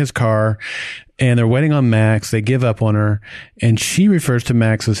girl at his car and they're waiting on Max. They give up on her and she refers to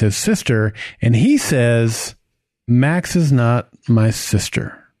Max as his sister. And he says, Max is not my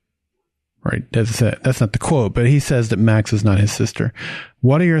sister. Right. That's not the quote, but he says that Max is not his sister.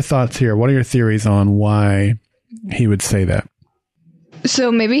 What are your thoughts here? What are your theories on why he would say that?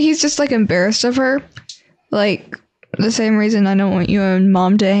 So maybe he's just like embarrassed of her. Like the same reason I don't want you and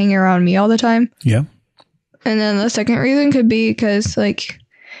Mom to hang around me all the time. Yeah. And then the second reason could be because like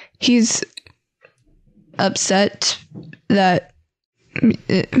he's upset that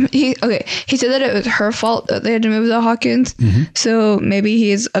he said that it was her fault that they had to move the Hawkins. Mm-hmm. So maybe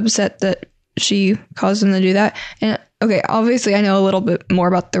he's upset that she caused him to do that. And okay, obviously I know a little bit more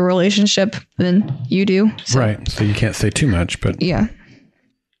about the relationship than you do. So. Right. So you can't say too much, but yeah.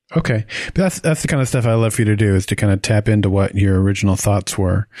 Okay. But that's the kind of stuff I love for you to do, is to kind of tap into what your original thoughts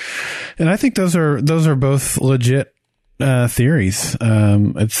were. And I think those are both legit theories.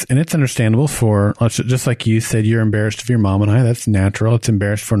 It's understandable for, just like you said, you're embarrassed of your mom and I. That's natural. It's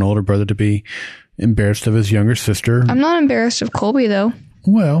embarrassed for an older brother to be embarrassed of his younger sister. I'm not embarrassed of Colby though.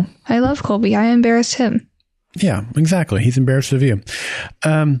 Well, I love Colby. I embarrassed him. Yeah, exactly. He's embarrassed of you.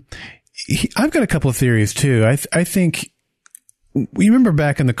 I've got a couple of theories too. I think, you remember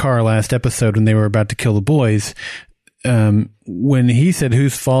back in the car last episode when they were about to kill the boys, when he said,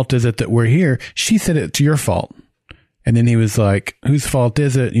 whose fault is it that we're here? She said, it's your fault. And then he was like, whose fault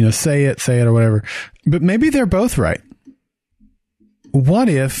is it? Say it or whatever. But maybe they're both right. What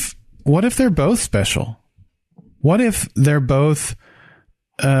if they're both special? What if they're both,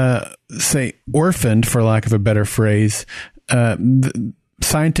 say, orphaned, for lack of a better phrase,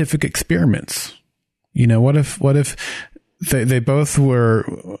 scientific experiments? What if they both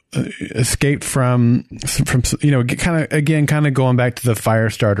were escaped from kind of going back to the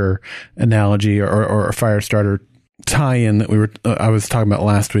fire starter analogy or a fire starter tie-in that I was talking about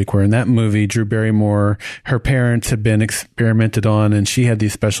last week, where in that movie, Drew Barrymore, her parents had been experimented on and she had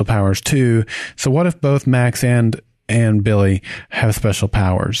these special powers too. So what if both Max and Billy have special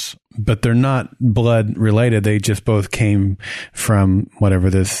powers, but they're not blood related? They just both came from whatever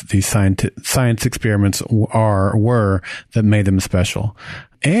these science experiments were that made them special.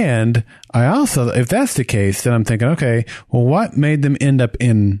 And I also, if that's the case, then I'm thinking, okay, well, what made them end up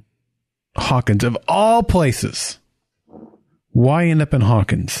in Hawkins of all places? Why end up in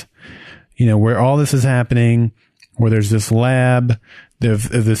Hawkins? Where all this is happening, where there's this lab, there's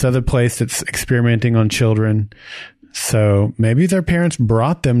this other place that's experimenting on children. So maybe their parents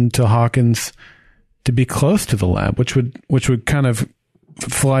brought them to Hawkins to be close to the lab, which would kind of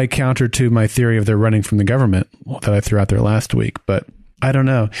fly counter to my theory of they're running from the government that I threw out there last week. But I don't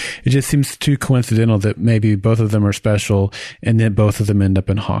know. It just seems too coincidental that maybe both of them are special and then both of them end up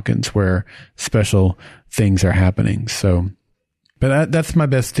in Hawkins where special things are happening. So, but that's my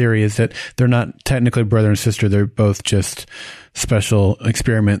best theory, is that they're not technically brother and sister. They're both just special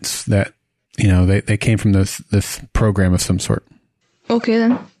experiments that, they came from this program of some sort. Okay,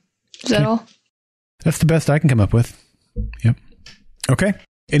 then. Is that all? That's the best I can come up with. Yep. Okay.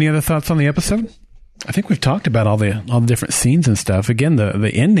 Any other thoughts on the episode? I think we've talked about all the different scenes and stuff. Again,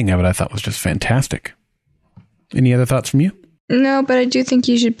 the ending of it I thought was just fantastic. Any other thoughts from you? No, but I do think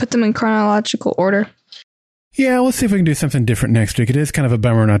you should put them in chronological order. Yeah, we'll see if we can do something different next week. It is kind of a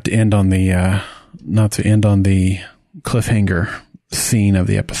bummer not to end on the cliffhanger scene of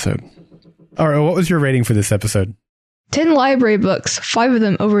the episode. All right, what was your rating for this episode? 10 library books, 5 of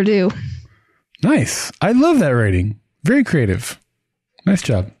them overdue. Nice. I love that rating. Very creative. Nice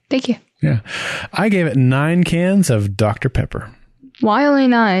job. Thank you. Yeah. I gave it 9 cans of Dr. Pepper. Why only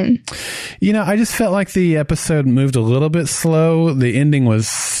 9? I just felt like the episode moved a little bit slow. The ending was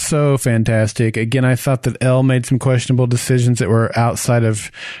so fantastic. Again, I thought that Elle made some questionable decisions that were outside of...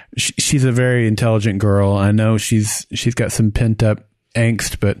 She's a very intelligent girl. I know she's got some pent up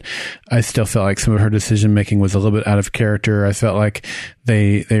angst, but I still felt like some of her decision making was a little bit out of character. I felt like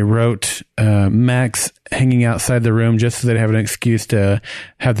they wrote Max hanging outside the room just so they'd have an excuse to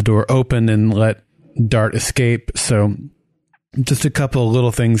have the door open and let Dart escape. So just a couple of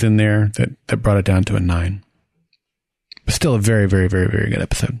little things in there that brought it down to a 9. But still a very, very, very, very good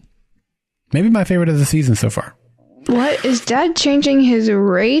episode. Maybe my favorite of the season so far. What? Is Dad changing his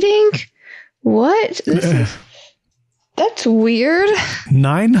rating? What? That's weird.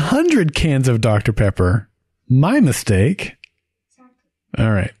 900 cans of Dr. Pepper. My mistake.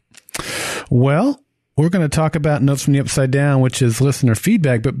 All right. Well, we're going to talk about Notes from the Upside Down, which is listener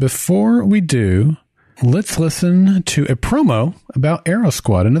feedback. But before we do, let's listen to a promo about Arrow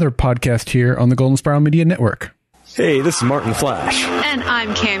Squad, another podcast here on the Golden Spiral Media Network. Hey, this is Martin Flash. And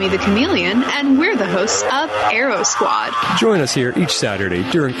I'm Cammie the Chameleon, and we're the hosts of Arrow Squad. Join us here each Saturday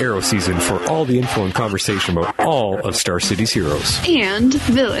during Arrow season for all the info and conversation about all of Star City's heroes. And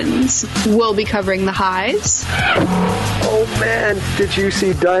villains. We'll be covering the highs. Oh man, did you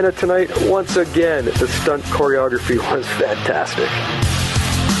see Dinah tonight? Once again, the stunt choreography was fantastic.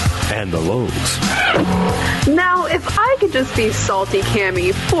 And the lows. Now, if I could just be Salty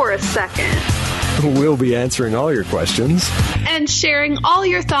Cammy for a second. We'll be answering all your questions. And sharing all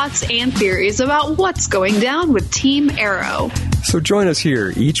your thoughts and theories about what's going down with Team Arrow. So join us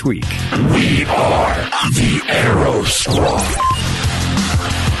here each week. We are the Arrow Squad.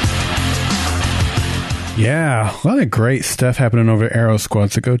 Yeah, a lot of great stuff happening over at Arrow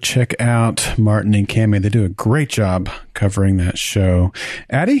Squad. So go check out Martin and Cammy. They do a great job covering that show.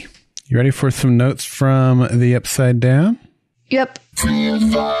 Addie, you ready for some notes from the Upside Down? Yep.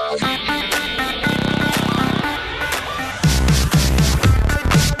 Please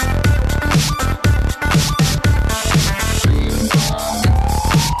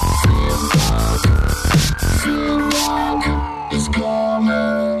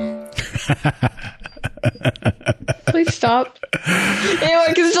stop. Anyway,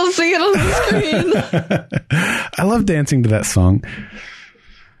 I can still see it on the screen. I love dancing to that song.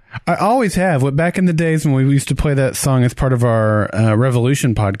 I always have. Back in the days when we used to play that song as part of our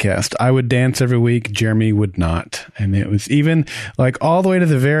Revolution podcast, I would dance every week. Jeremy would not. And it was even like all the way to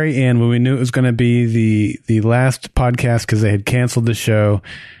the very end when we knew it was going to be the last podcast because they had canceled the show.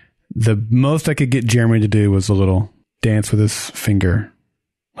 The most I could get Jeremy to do was a little dance with his finger.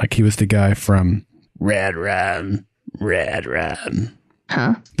 Like he was the guy from Red Run.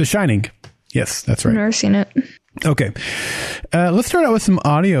 Huh? The Shining. Yes, that's right. I've never seen it. Okay. Let's start out with some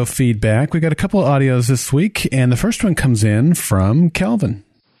audio feedback. We got a couple of audios this week, and the first one comes in from Kelvin.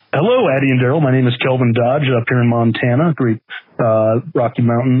 Hello, Addie and Daryl. My name is Kelvin Dodge up here in Montana, great Rocky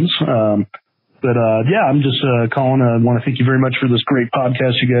Mountains. Yeah, I'm just calling. I want to thank you very much for this great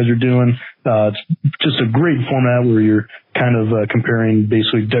podcast you guys are doing. It's just a great format where you're kind of comparing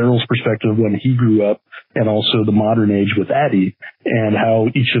basically Daryl's perspective when he grew up and also the modern age with Addie and how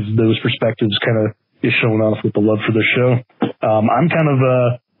each of those perspectives kind of is showing off with the love for the show. I'm kind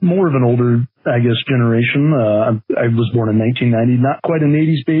of more of an older, I guess, generation. I was born in 1990, not quite an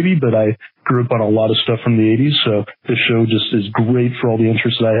 80s baby, but I grew up on a lot of stuff from the 80s. So this show just is great for all the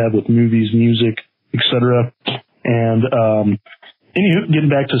interests that I have with movies, music, etc. And anywho,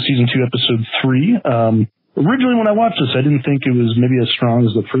 getting back to season 2, episode 3. Originally, when I watched this, I didn't think it was maybe as strong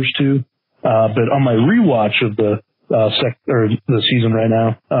as the first two. But on my rewatch of the season right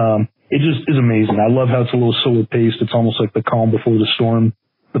now, it just is amazing. I love how it's a little slower paced. It's almost like the calm before the storm.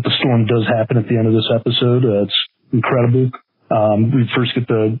 But the storm does happen at the end of this episode. It's incredible. We first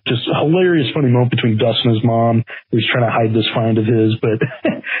get the just hilarious, funny moment between Dustin and his mom. He's trying to hide this find of his, but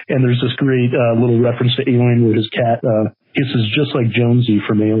and there's this great little reference to Alien where his cat hisses just like Jonesy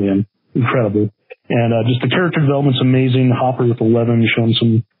from Alien. Incredible. And just the character development's amazing. Hopper with 11 showing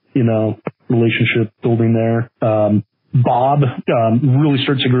some, relationship building there. Bob really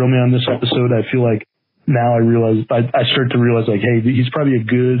starts to grow me on this episode. I feel like now I start to realize like, hey, he's probably a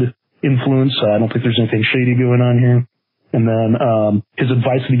good influence. I don't think there's anything shady going on here. And then his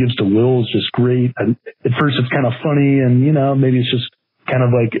advice that he gives to Will is just great. At first it's kind of funny and, maybe it's just kind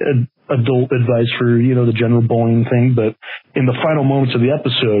of like adult advice for, the general bullying thing. But in the final moments of the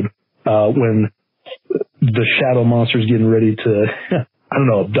episode, when the shadow monster's getting ready to, I don't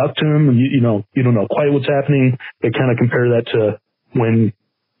know, abduct him, and you don't know quite what's happening, they kind of compare that to when,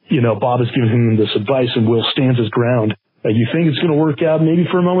 Bob is giving him this advice and Will stands his ground. You think it's going to work out maybe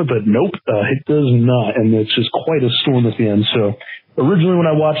for a moment, but nope, it does not. And it's just quite a storm at the end. So originally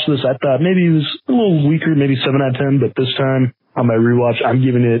when I watched this, I thought maybe it was a little weaker, maybe 7 out of 10. But this time on my rewatch, I'm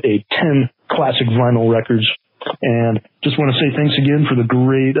giving it a 10 classic vinyl records. And just want to say thanks again for the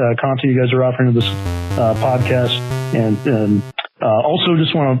great content you guys are offering to this podcast. And also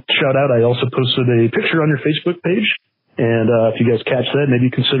just want to shout out, I also posted a picture on your Facebook page. And if you guys catch that, maybe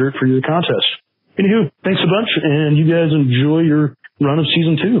consider it for your contest. Anywho, thanks a bunch, and you guys enjoy your run of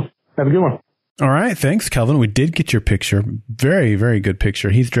season 2. Have a good one. All right. Thanks, Kelvin. We did get your picture. Very, very good picture.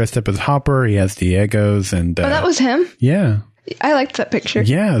 He's dressed up as Hopper. He has Diegos. And that was him? Yeah. I liked that picture.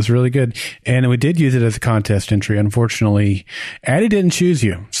 Yeah, it was really good. And we did use it as a contest entry. Unfortunately, Addie didn't choose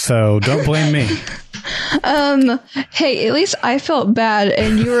you, so don't blame me. Hey, at least I felt bad,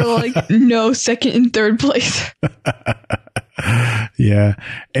 and you were like, no, second and third place. Yeah.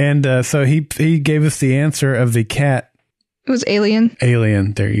 And so he gave us the answer of the cat. It was Alien.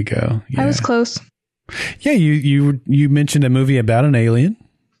 Alien. There you go. Yeah. I was close. Yeah, you mentioned a movie about an alien.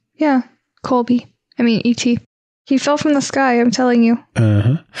 Yeah, E.T. He fell from the sky, I'm telling you.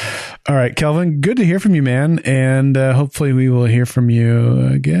 Uh-huh. All right, Kelvin, good to hear from you, man. And hopefully we will hear from you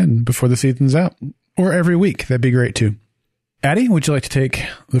again before the season's out. Or every week. That'd be great, too. Addie, would you like to take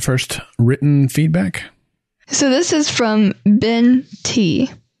the first written feedback? So this is from Ben T.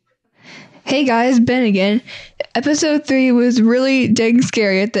 Hey guys, Ben again. Episode 3 was really dang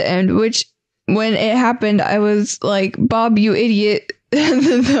scary at the end, which when it happened, I was like, Bob, you idiot.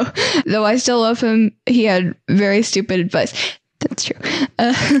 Though I still love him, he had very stupid advice. That's true.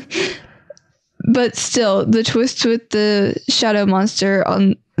 But still, the twist with the shadow monster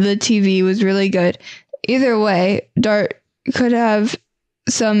on the TV was really good. Either way, Dart could have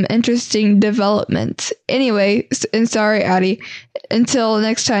some interesting developments. Anyway, and sorry, Addie. Until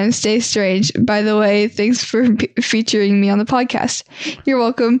next time, stay strange. By the way, thanks for featuring me on the podcast. You're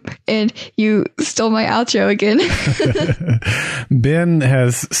welcome. And you stole my outro again. Ben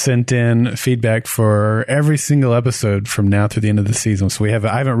has sent in feedback for every single episode from now through the end of the season. So I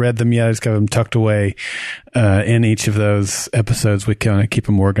haven't read them yet. I just got them tucked away in each of those episodes. We kind of keep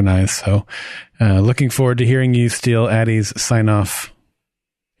them organized. So looking forward to hearing you steal Addie's sign off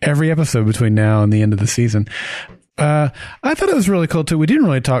every episode between now and the end of the season. I thought it was really cool too. We didn't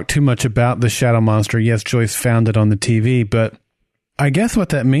really talk too much about the shadow monster. Yes, Joyce found it on the TV, but I guess what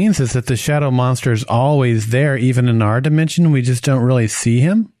that means is that the shadow monster is always there, even in our dimension. We just don't really see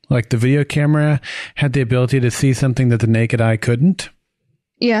him. Like the video camera had the ability to see something that the naked eye couldn't.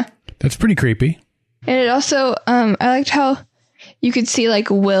 Yeah. That's pretty creepy. And it also, I liked how you could see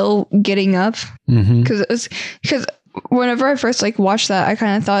like Will getting up. Because whenever I first like watched that, I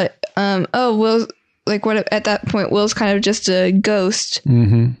kind of thought, oh, Will's like at that point, Will's kind of just a ghost.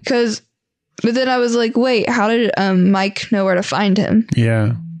 But then I was like, wait, how did Mike know where to find him?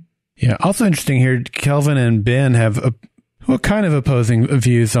 Yeah. Also interesting here, Kelvin and Ben have kind of opposing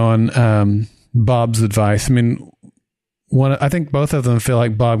views on Bob's advice. I mean, I think both of them feel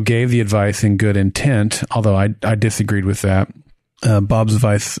like Bob gave the advice in good intent, although I disagreed with that. Bob's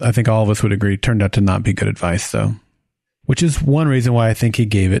advice, I think all of us would agree, turned out to not be good advice, though. Which is one reason why I think he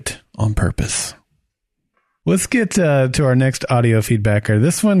gave it on purpose. Let's get to our next audio feedbacker.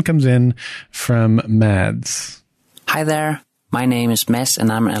 This one comes in from Mads. Hi there. My name is Mads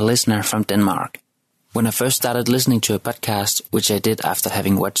and I'm a listener from Denmark. When I first started listening to a podcast, which I did after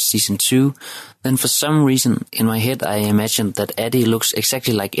having watched season 2, then for some reason in my head I imagined that Eddie looks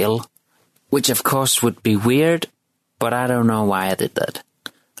exactly like Elle, which of course would be weird, but I don't know why I did that.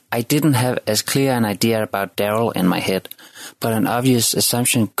 I didn't have as clear an idea about Daryl in my head, but an obvious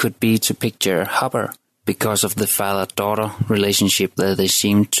assumption could be to picture Hopper because of the father-daughter relationship that they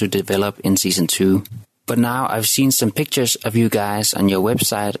seemed to develop in season 2. But now I've seen some pictures of you guys on your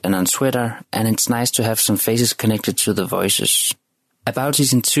website and on Twitter, and it's nice to have some faces connected to the voices. About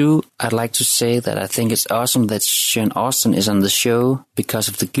season 2, I'd like to say that I think it's awesome that Sean Astin is on the show because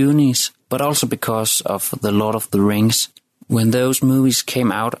of the Goonies, but also because of The Lord of the Rings. When those movies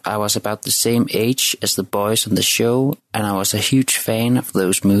came out, I was about the same age as the boys on the show, and I was a huge fan of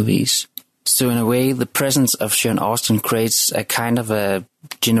those movies. So in a way, the presence of Sean Astin creates a kind of a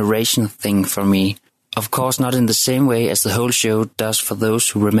generation thing for me. Of course, not in the same way as the whole show does for those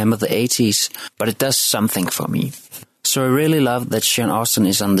who remember the 80s, but it does something for me. So I really love that Sean Astin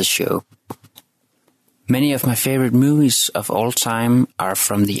is on the show. Many of my favorite movies of all time are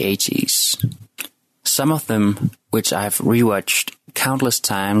from the 80s. Some of them, which I've rewatched countless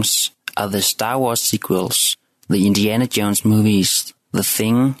times, are the Star Wars sequels, the Indiana Jones movies, The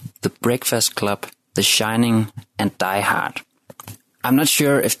Thing, The Breakfast Club, The Shining, and Die Hard. I'm not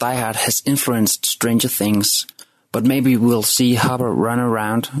sure if Die Hard has influenced Stranger Things, but maybe we'll see Hopper run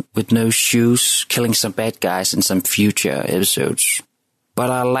around with no shoes, killing some bad guys in some future episodes. But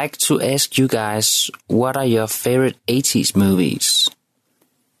I'd like to ask you guys, what are your favorite 80s movies?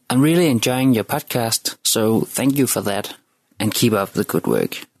 I'm really enjoying your podcast, so thank you for that, and keep up the good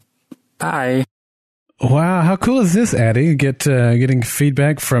work. Bye. Wow, how cool is this, Addie? Getting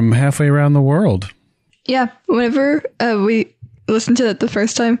feedback from halfway around the world. Yeah, whenever we listened to it the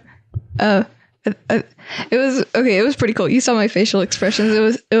first time, it was pretty cool. You saw my facial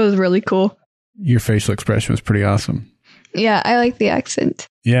expressions. It was really cool. Your facial expression was pretty awesome. Yeah, I like the accent.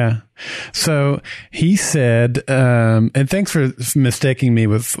 Yeah. So he said, and thanks for mistaking me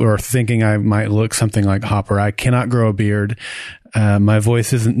with, or thinking I might look something like Hopper. I cannot grow a beard. My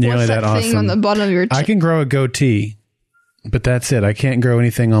voice isn't nearly that awesome. Thing on the bottom of your chin? I can grow a goatee, but that's it. I can't grow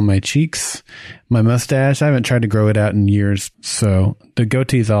anything on my cheeks. My mustache, I haven't tried to grow it out in years. So the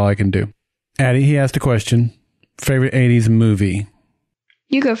goatee is all I can do. Addie, he asked a question. Favorite 80s movie?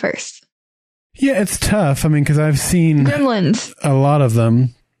 You go first. Yeah, it's tough. I mean, because I've seen Gremlins. A lot of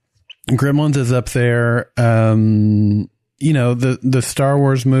them. Gremlins is up there. You know, the Star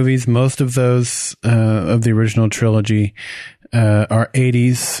Wars movies, most of those of the original trilogy are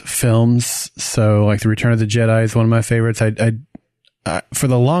 80s films. So like The Return of the Jedi is one of my favorites. I for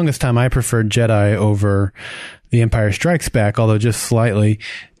the longest time, I preferred Jedi over The Empire Strikes Back, although just slightly.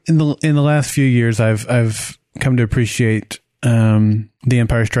 In the last few years, I've come to appreciate The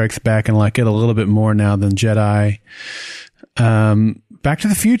Empire Strikes Back and like it a little bit more now than Jedi. Back to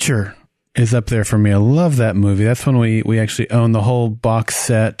the Future is up there for me. I love that movie. That's when we actually own the whole box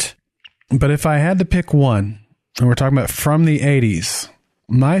set. But if I had to pick one, and we're talking about from the 80s,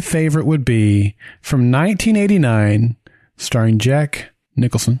 my favorite would be from 1989, starring Jack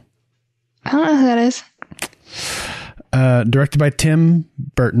Nicholson. I don't know who that is. Directed by Tim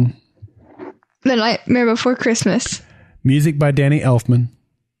Burton. The Nightmare Before Christmas. Music by Danny Elfman.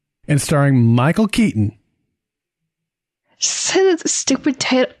 And starring Michael Keaton. Say that stupid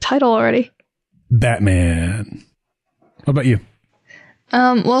title already. Batman. What about you?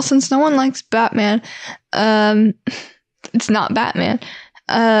 Well, since no one likes Batman, it's not Batman.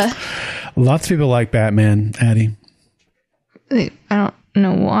 Lots of people like Batman, Addie. I don't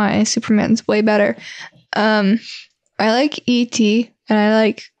know why. Superman's way better. I like E.T. and I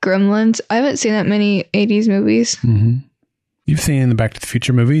like Gremlins. I haven't seen that many 80s movies. Mm-hmm. You've seen the Back to the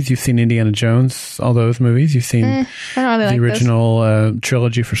Future movies. You've seen Indiana Jones, all those movies. You've seen I don't really the original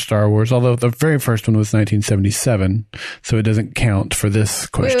trilogy for Star Wars, although the very first one was 1977, so it doesn't count for this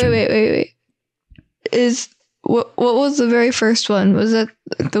question. Wait. What was the very first one? Was it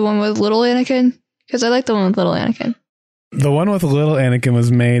the one with little Anakin? Because I like the one with little Anakin. The one with little Anakin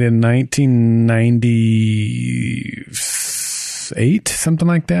was made in 1998, something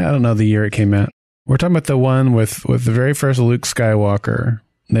like that. I don't know the year it came out. We're talking about the one with the very first Luke Skywalker.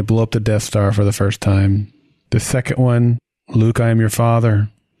 They blew up the Death Star for the first time. The second one, Luke, I am your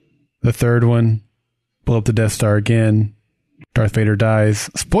father. The third one, blow up the Death Star again. Darth Vader dies.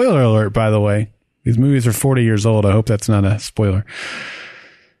 Spoiler alert, by the way. These movies are 40 years old. I hope that's not a spoiler.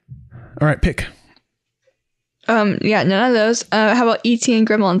 All right, pick. Yeah, none of those. How about E.T. and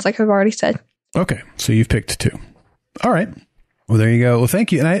Gremlins, like I've already said? Okay, so you've picked two. All right. Well, there you go. Well,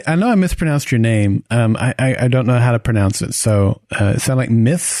 thank you. And I know I mispronounced your name. I don't know how to pronounce it. So it sounded like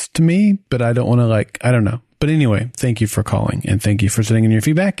myths to me, but I don't want to I don't know. But anyway, thank you for calling and thank you for sending in your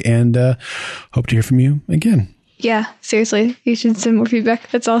feedback and hope to hear from you again. Yeah, seriously. You should send more feedback.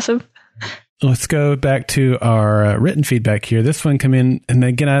 That's awesome. Let's go back to our written feedback here. This one come in, and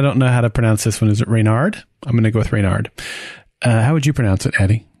again, I don't know how to pronounce this one. Is it Reynard? I'm going to go with Reynard. How would you pronounce it,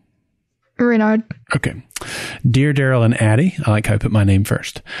 Addie? Reynard. Okay. Dear Daryl and Addie, I like how I put my name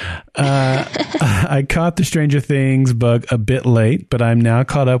first. I caught the Stranger Things bug a bit late, but I'm now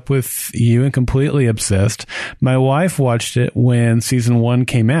caught up with you and completely obsessed. My wife watched it when season 1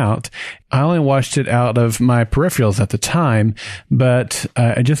 came out. I only watched it out of my peripherals at the time, but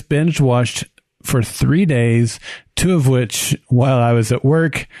I just binge watched for 3 days, 2 of which while I was at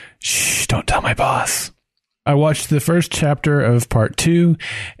work. Shh, don't tell my boss. I watched the first chapter of part 2,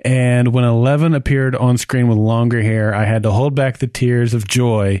 and when 11 appeared on screen with longer hair, I had to hold back the tears of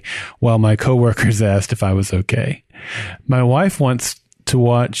joy while my coworkers asked if I was okay. My wife wants to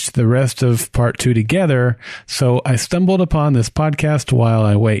watch the rest of part 2 together, so I stumbled upon this podcast while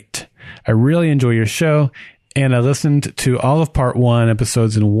I wait. I really enjoy your show, and I listened to all of part 1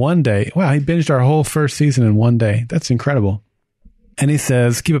 episodes in one day. Wow, he binged our whole first season in one day. That's incredible. And he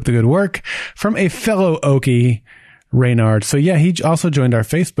says, keep up the good work from a fellow Okie, Reynard. So yeah, he also joined our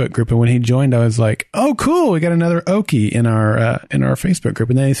Facebook group. And when he joined, I was like, oh, cool. We got another Okie in our Facebook group.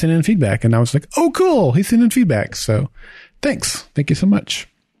 And then he sent in feedback. And I was like, oh, cool. He sent in feedback. So thanks. Thank you so much.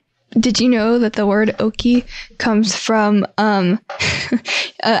 Did you know that the word Okie comes from, I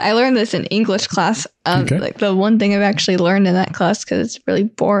learned this in English class. Okay. Like the one thing I've actually learned in that class because it's really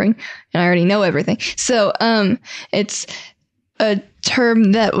boring and I already know everything. So, it's a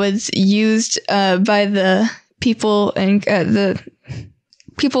term that was used by the people and the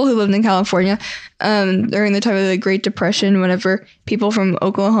people who lived in California during the time of the Great Depression, whenever people from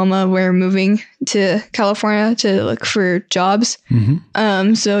Oklahoma were moving to California to look for jobs.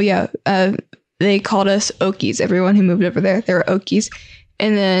 Mm-hmm. So yeah, they called us Okies. Everyone who moved over there, they were Okies.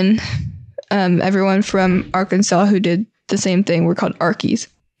 And then everyone from Arkansas who did the same thing were called Arkies.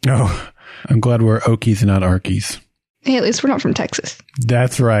 Oh, I'm glad we're Okies and not Arkies. Hey, at least we're not from Texas.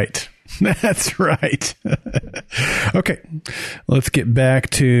 That's right. That's right. Okay, let's get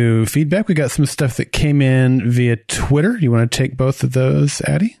back to feedback. We got some stuff that came in via Twitter. You want to take both of those,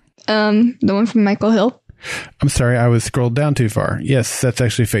 Addie? The one from Michael Hill. I'm sorry, I was scrolled down too far. Yes, that's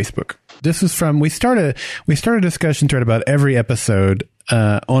actually Facebook. This was from, we start a discussion thread about every episode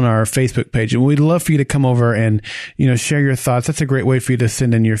on our Facebook page, and we'd love for you to come over and share your thoughts. That's a great way for you to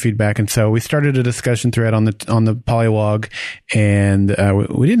send in your feedback. And so we started a discussion thread on the Pollywog, and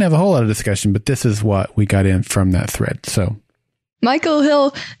we didn't have a whole lot of discussion, but this is what we got in from that thread. So Michael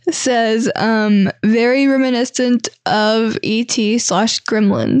Hill says, very reminiscent of E.T.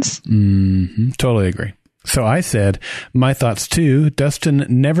 /Gremlins. Mm-hmm. Totally agree. So I said, my thoughts too, Dustin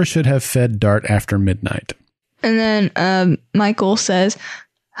never should have fed Dart after midnight. And then Michael says,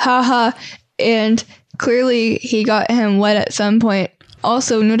 haha, and clearly he got him wet at some point.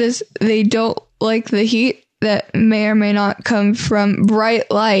 Also, notice they don't like the heat that may or may not come from bright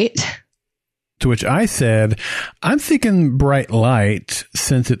light. To which I said, I'm thinking bright light,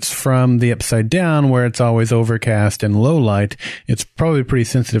 since it's from the Upside Down where it's always overcast and low light. It's probably pretty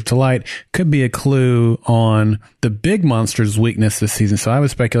sensitive to light. Could be a clue on the big monster's weakness this season. So I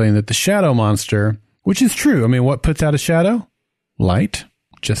was speculating that the shadow monster, which is true. I mean, what puts out a shadow? Light.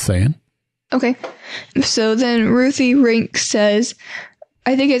 Just saying. Okay. So then Ruthie Rink says,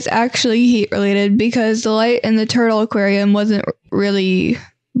 I think it's actually heat related because the light in the turtle aquarium wasn't really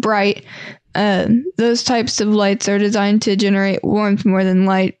bright. Those types of lights are designed to generate warmth more than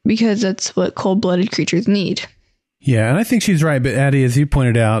light because that's what cold-blooded creatures need. Yeah, and I think she's right. But Addie, as you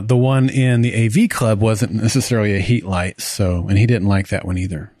pointed out, the one in the AV Club wasn't necessarily a heat light. So, and he didn't like that one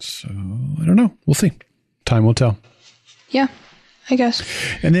either. So I don't know. We'll see. Time will tell. Yeah, I guess.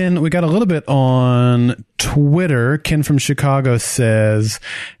 And then we got a little bit on Twitter. Ken from Chicago says,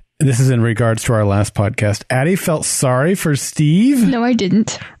 this is in regards to our last podcast, Addie felt sorry for Steve. No, I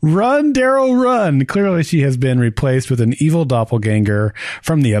didn't. Run, Daryl, run. Clearly she has been replaced with an evil doppelganger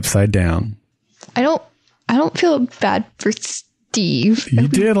from the Upside Down. I don't feel bad for Steve. You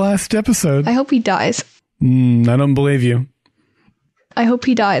did last episode. I hope he dies. I don't believe you. I hope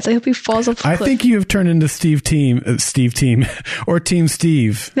he dies. I hope he falls off a cliff. I think you have turned into Steve Team, or Team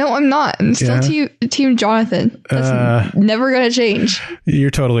Steve. No, I'm not. I'm still team Jonathan. That's never going to change.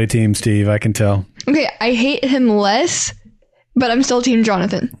 You're totally Team Steve, I can tell. Okay, I hate him less, but I'm still Team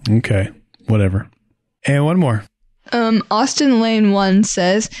Jonathan. Okay, whatever. And one more. Austin Lane 1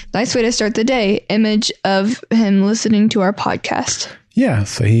 says, nice way to start the day. Image of him listening to our podcast. Yeah,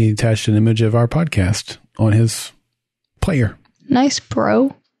 so he attached an image of our podcast on his player. Nice,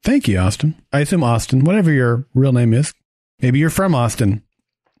 bro. Thank you, Austin. I assume Austin, whatever your real name is. Maybe you're from Austin.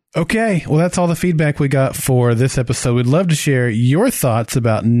 Okay, well, that's all the feedback we got for this episode. We'd love to share your thoughts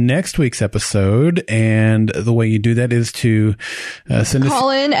about next week's episode, and the way you do that is to send Call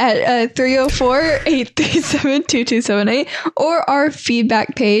in at 304-837-2278 or our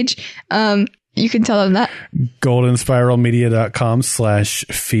feedback page. You can tell them that.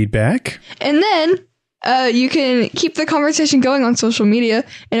 goldenspiralmedia.com/feedback. And then you can keep the conversation going on social media,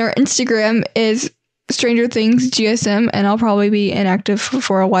 and our Instagram is Stranger Things GSM, and I'll probably be inactive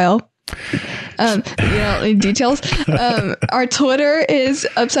for a while. You don't need details. Our Twitter is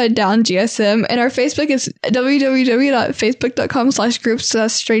Upside Down GSM, and our Facebook is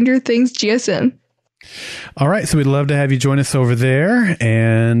www.facebook.com/groups/Stranger Things GSM. All right, so we'd love to have you join us over there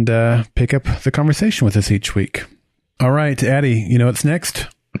and pick up the conversation with us each week. All right, Addie, you know what's next?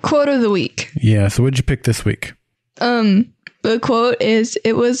 Quote of the week. Yeah, so what'd you pick this week? The quote is,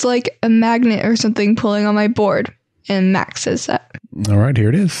 it was like a magnet or something pulling on my board. And Max says that. All right, here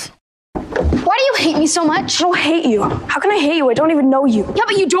it is. Why do you hate me so much? I don't hate you. How can I hate you? I don't even know you. Yeah,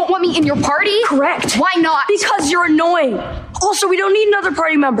 but you don't want me in your party? Correct. Why not? Because you're annoying. Also, we don't need another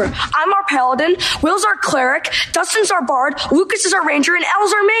party member. I'm our paladin, Will's our cleric, Dustin's our bard, Lucas is our ranger, and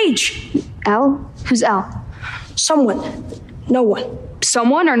Elle's our mage. Elle? Who's Elle? Someone. No one.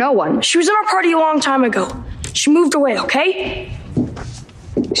 Someone or no one? She was in our party a long time ago. She moved away, okay?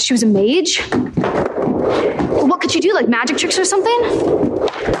 She was a mage? What could you do, like magic tricks or something?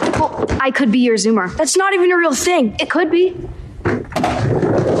 Well, I could be your Zoomer. That's not even a real thing. It could be.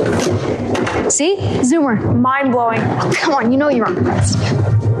 See? Zoomer. Mind-blowing. Oh, come on, you know you're on the best.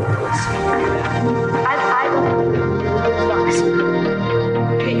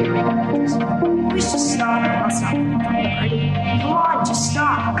 Please just stop. Come on, just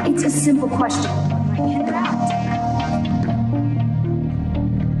stop. It's a simple question. Get it out.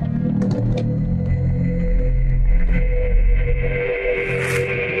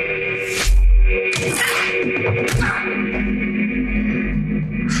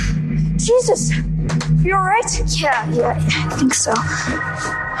 Jesus, you all right? Yeah, I think so.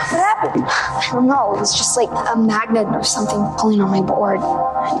 What happened? I don't know. It was just like a magnet or something pulling on my board.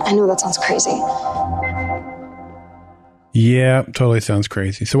 I know that sounds crazy. Yeah, totally sounds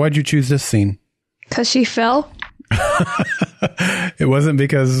crazy. So why'd you choose this scene? Because she fell. It wasn't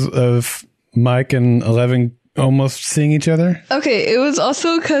because of Mike and Eleven almost seeing each other? Okay, it was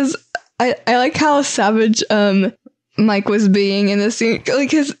also because I like how savage Mike was being in this scene.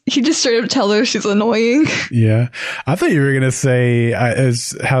 Like, he just straight up tell her she's annoying. Yeah. I thought you were going to say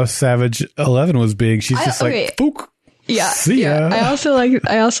as how savage Eleven was being. She's just like, pook. Yeah. See ya. I also like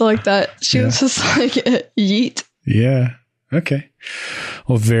that. She was just like, yeet. Yeah. Okay.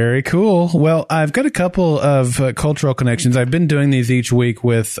 Well, very cool. Well, I've got a couple of cultural connections. I've been doing these each week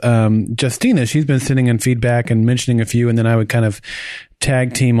with Justina. She's been sending in feedback and mentioning a few, and then I would kind of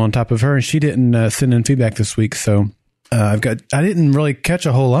tag team on top of her, and she didn't send in feedback this week. So I didn't really catch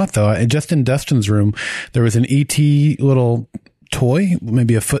a whole lot, though. Just in Dustin's room, there was an ET little toy,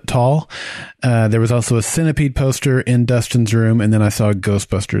 maybe a foot tall. There was also a centipede poster in Dustin's room, and then I saw a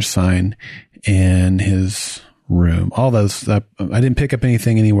Ghostbusters sign in his room. All those, I didn't pick up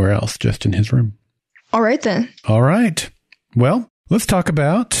anything anywhere else, just in his room. All right, then. All right. Well, let's talk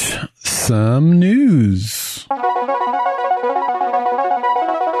about some news.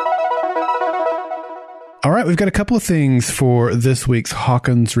 All right, we've got a couple of things for this week's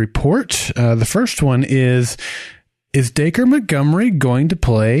Hawkins Report. The first one is Dacre Montgomery going to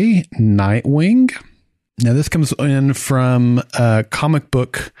play Nightwing? Now, this comes in from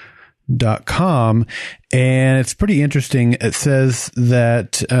comicbook.com, and it's pretty interesting. It says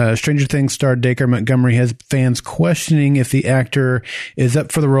that Stranger Things star Dacre Montgomery has fans questioning if the actor is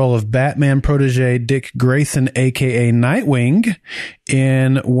up for the role of Batman protege Dick Grayson, a.k.a. Nightwing,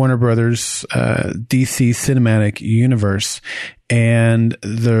 in Warner Brothers' DC Cinematic Universe. And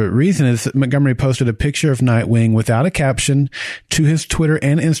the reason is that Montgomery posted a picture of Nightwing without a caption to his Twitter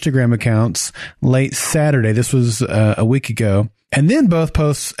and Instagram accounts late Saturday. This was a week ago. And then both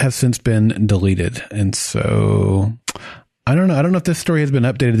posts have since been deleted. And so I don't know. I don't know if this story has been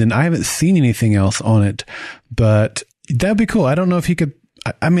updated, and I haven't seen anything else on it, but that'd be cool. I don't know if he could.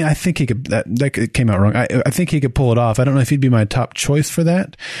 I mean, I think he could. That came out wrong. I think he could pull it off. I don't know if he'd be my top choice for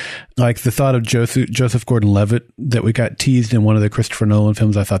that. Like the thought of Joseph Gordon-Levitt that we got teased in one of the Christopher Nolan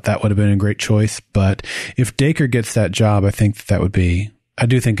films, I thought that would have been a great choice. But if Dacre gets that job, I think that would be. I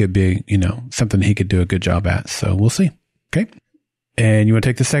do think it'd be, something he could do a good job at. So we'll see. Okay. And you want to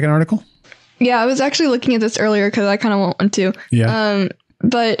take the second article? Yeah, I was actually looking at this earlier because I kind of want one to. Yeah.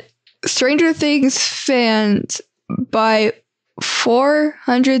 But Stranger Things fans buy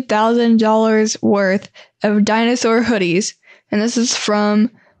 $400,000 worth of dinosaur hoodies, and this is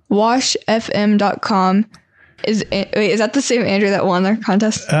from washfm.com. Is that the same Andrew that won the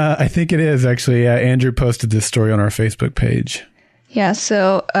contest? I think it is, actually. Yeah, Andrew posted this story on our Facebook page. Yeah,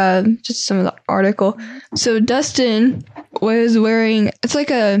 so just some of the article. So Dustin was wearing, it's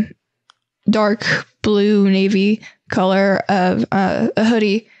like a dark blue navy color of a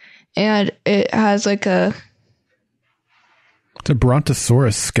hoodie, and it has like it's a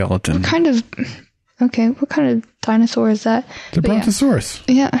brontosaurus skeleton. What kind of dinosaur is that? It's a brontosaurus.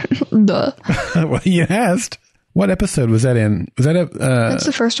 Yeah. Duh. Well, you asked. What episode was that in? Was that that's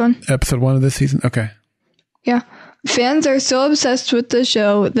the first one. Episode 1 of this season? Okay. Yeah. Fans are so obsessed with the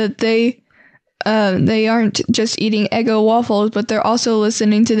show that they aren't just eating Eggo waffles, but they're also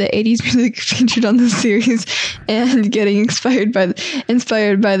listening to the 80s music featured on the series and getting inspired by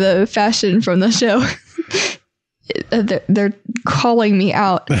the fashion from the show. They're calling me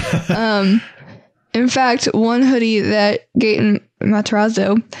out. In fact, one hoodie that Gaten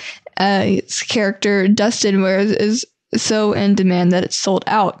Matarazzo, his character Dustin wears, is so in demand that it's sold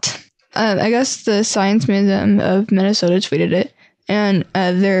out. I guess the Science Museum of Minnesota tweeted it, and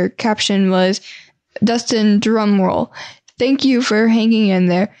their caption was, "Dustin drumroll. Thank you for hanging in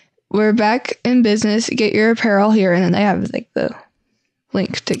there. We're back in business. Get your apparel here." And then they have like the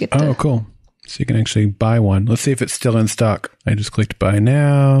link to get. Oh, cool! So you can actually buy one. Let's see if it's still in stock. I just clicked buy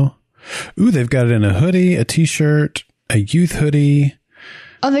now. Ooh, they've got it in a hoodie, a t-shirt, a youth hoodie.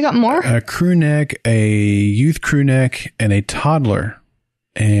 Oh, they got more? A crew neck, a youth crew neck, and a toddler.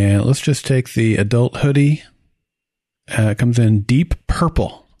 And let's just take the adult hoodie. It comes in deep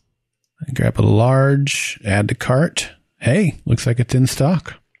purple. Grab a large, add to cart. Hey, looks like it's in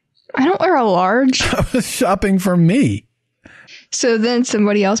stock. I don't wear a large. I was shopping for me. So then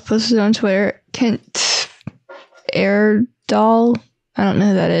somebody else posted on Twitter, Kent Airdoll. I don't know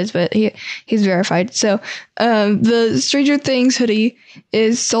who that is, but he's verified. So the Stranger Things hoodie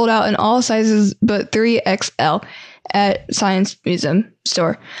is sold out in all sizes but 3XL at Science Museum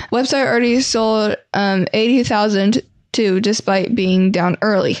store. Website already sold 80,000 too, despite being down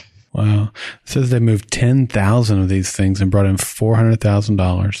early. Wow. It says they moved 10,000 of these things and brought in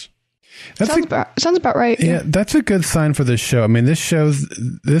 $400,000. Sounds about right. Yeah, that's a good sign for this show. I mean, this shows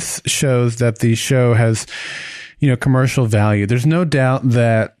that the show has, commercial value. There's no doubt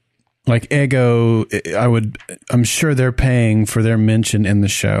that, like Eggo, I'm sure they're paying for their mention in the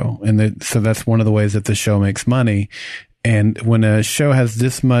show, and so that's one of the ways that the show makes money. And when a show has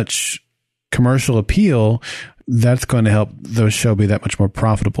this much commercial appeal, that's going to help the show be that much more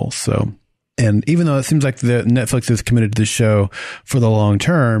profitable. So, and even though it seems like Netflix is committed to the show for the long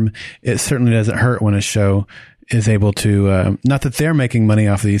term, it certainly doesn't hurt when a show is able to, not that they're making money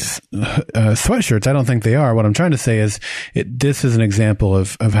off these sweatshirts. I don't think they are. What I'm trying to say is this is an example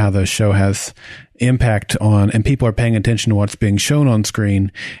of how the show has impact on, and people are paying attention to what's being shown on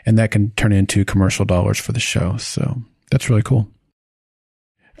screen, and that can turn into commercial dollars for the show. So that's really cool.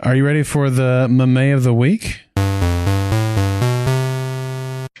 Are you ready for the meme of the week?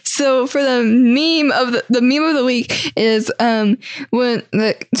 So for the meme of the week is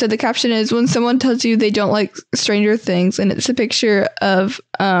the caption is when someone tells you they don't like Stranger Things, and it's a picture of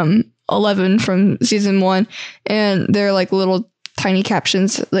 11 from season 1, and they're like little tiny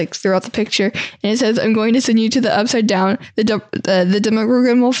captions like throughout the picture, and it says, "I'm going to send you to the upside down. The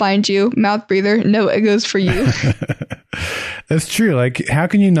Demogorgon will find you. Mouth breather. No, it goes for you." That's true. Like, how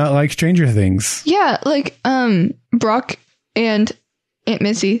can you not like Stranger Things? Yeah, like Brock and Aunt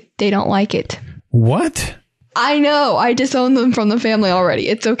Missy, they don't like it. What? I know. I disowned them from the family already.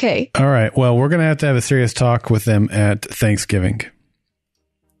 It's okay. All right. Well, we're going to have a serious talk with them at Thanksgiving.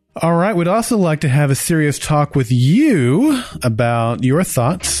 All right. We'd also like to have a serious talk with you about your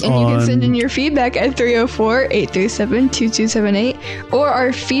thoughts and you can send in your feedback at 304-837-2278 or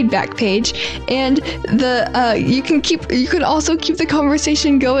our feedback page. And you can also keep the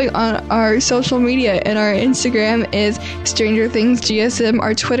conversation going on our social media. And our Instagram is Stranger Things GSM.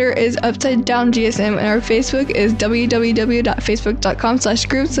 Our Twitter is Upside Down GSM. And our Facebook is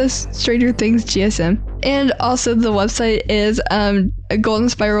www.facebook.com/groups/Stranger Things GSM. And also the website is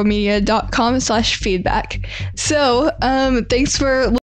goldenspiralmedia.com/feedback. So thanks for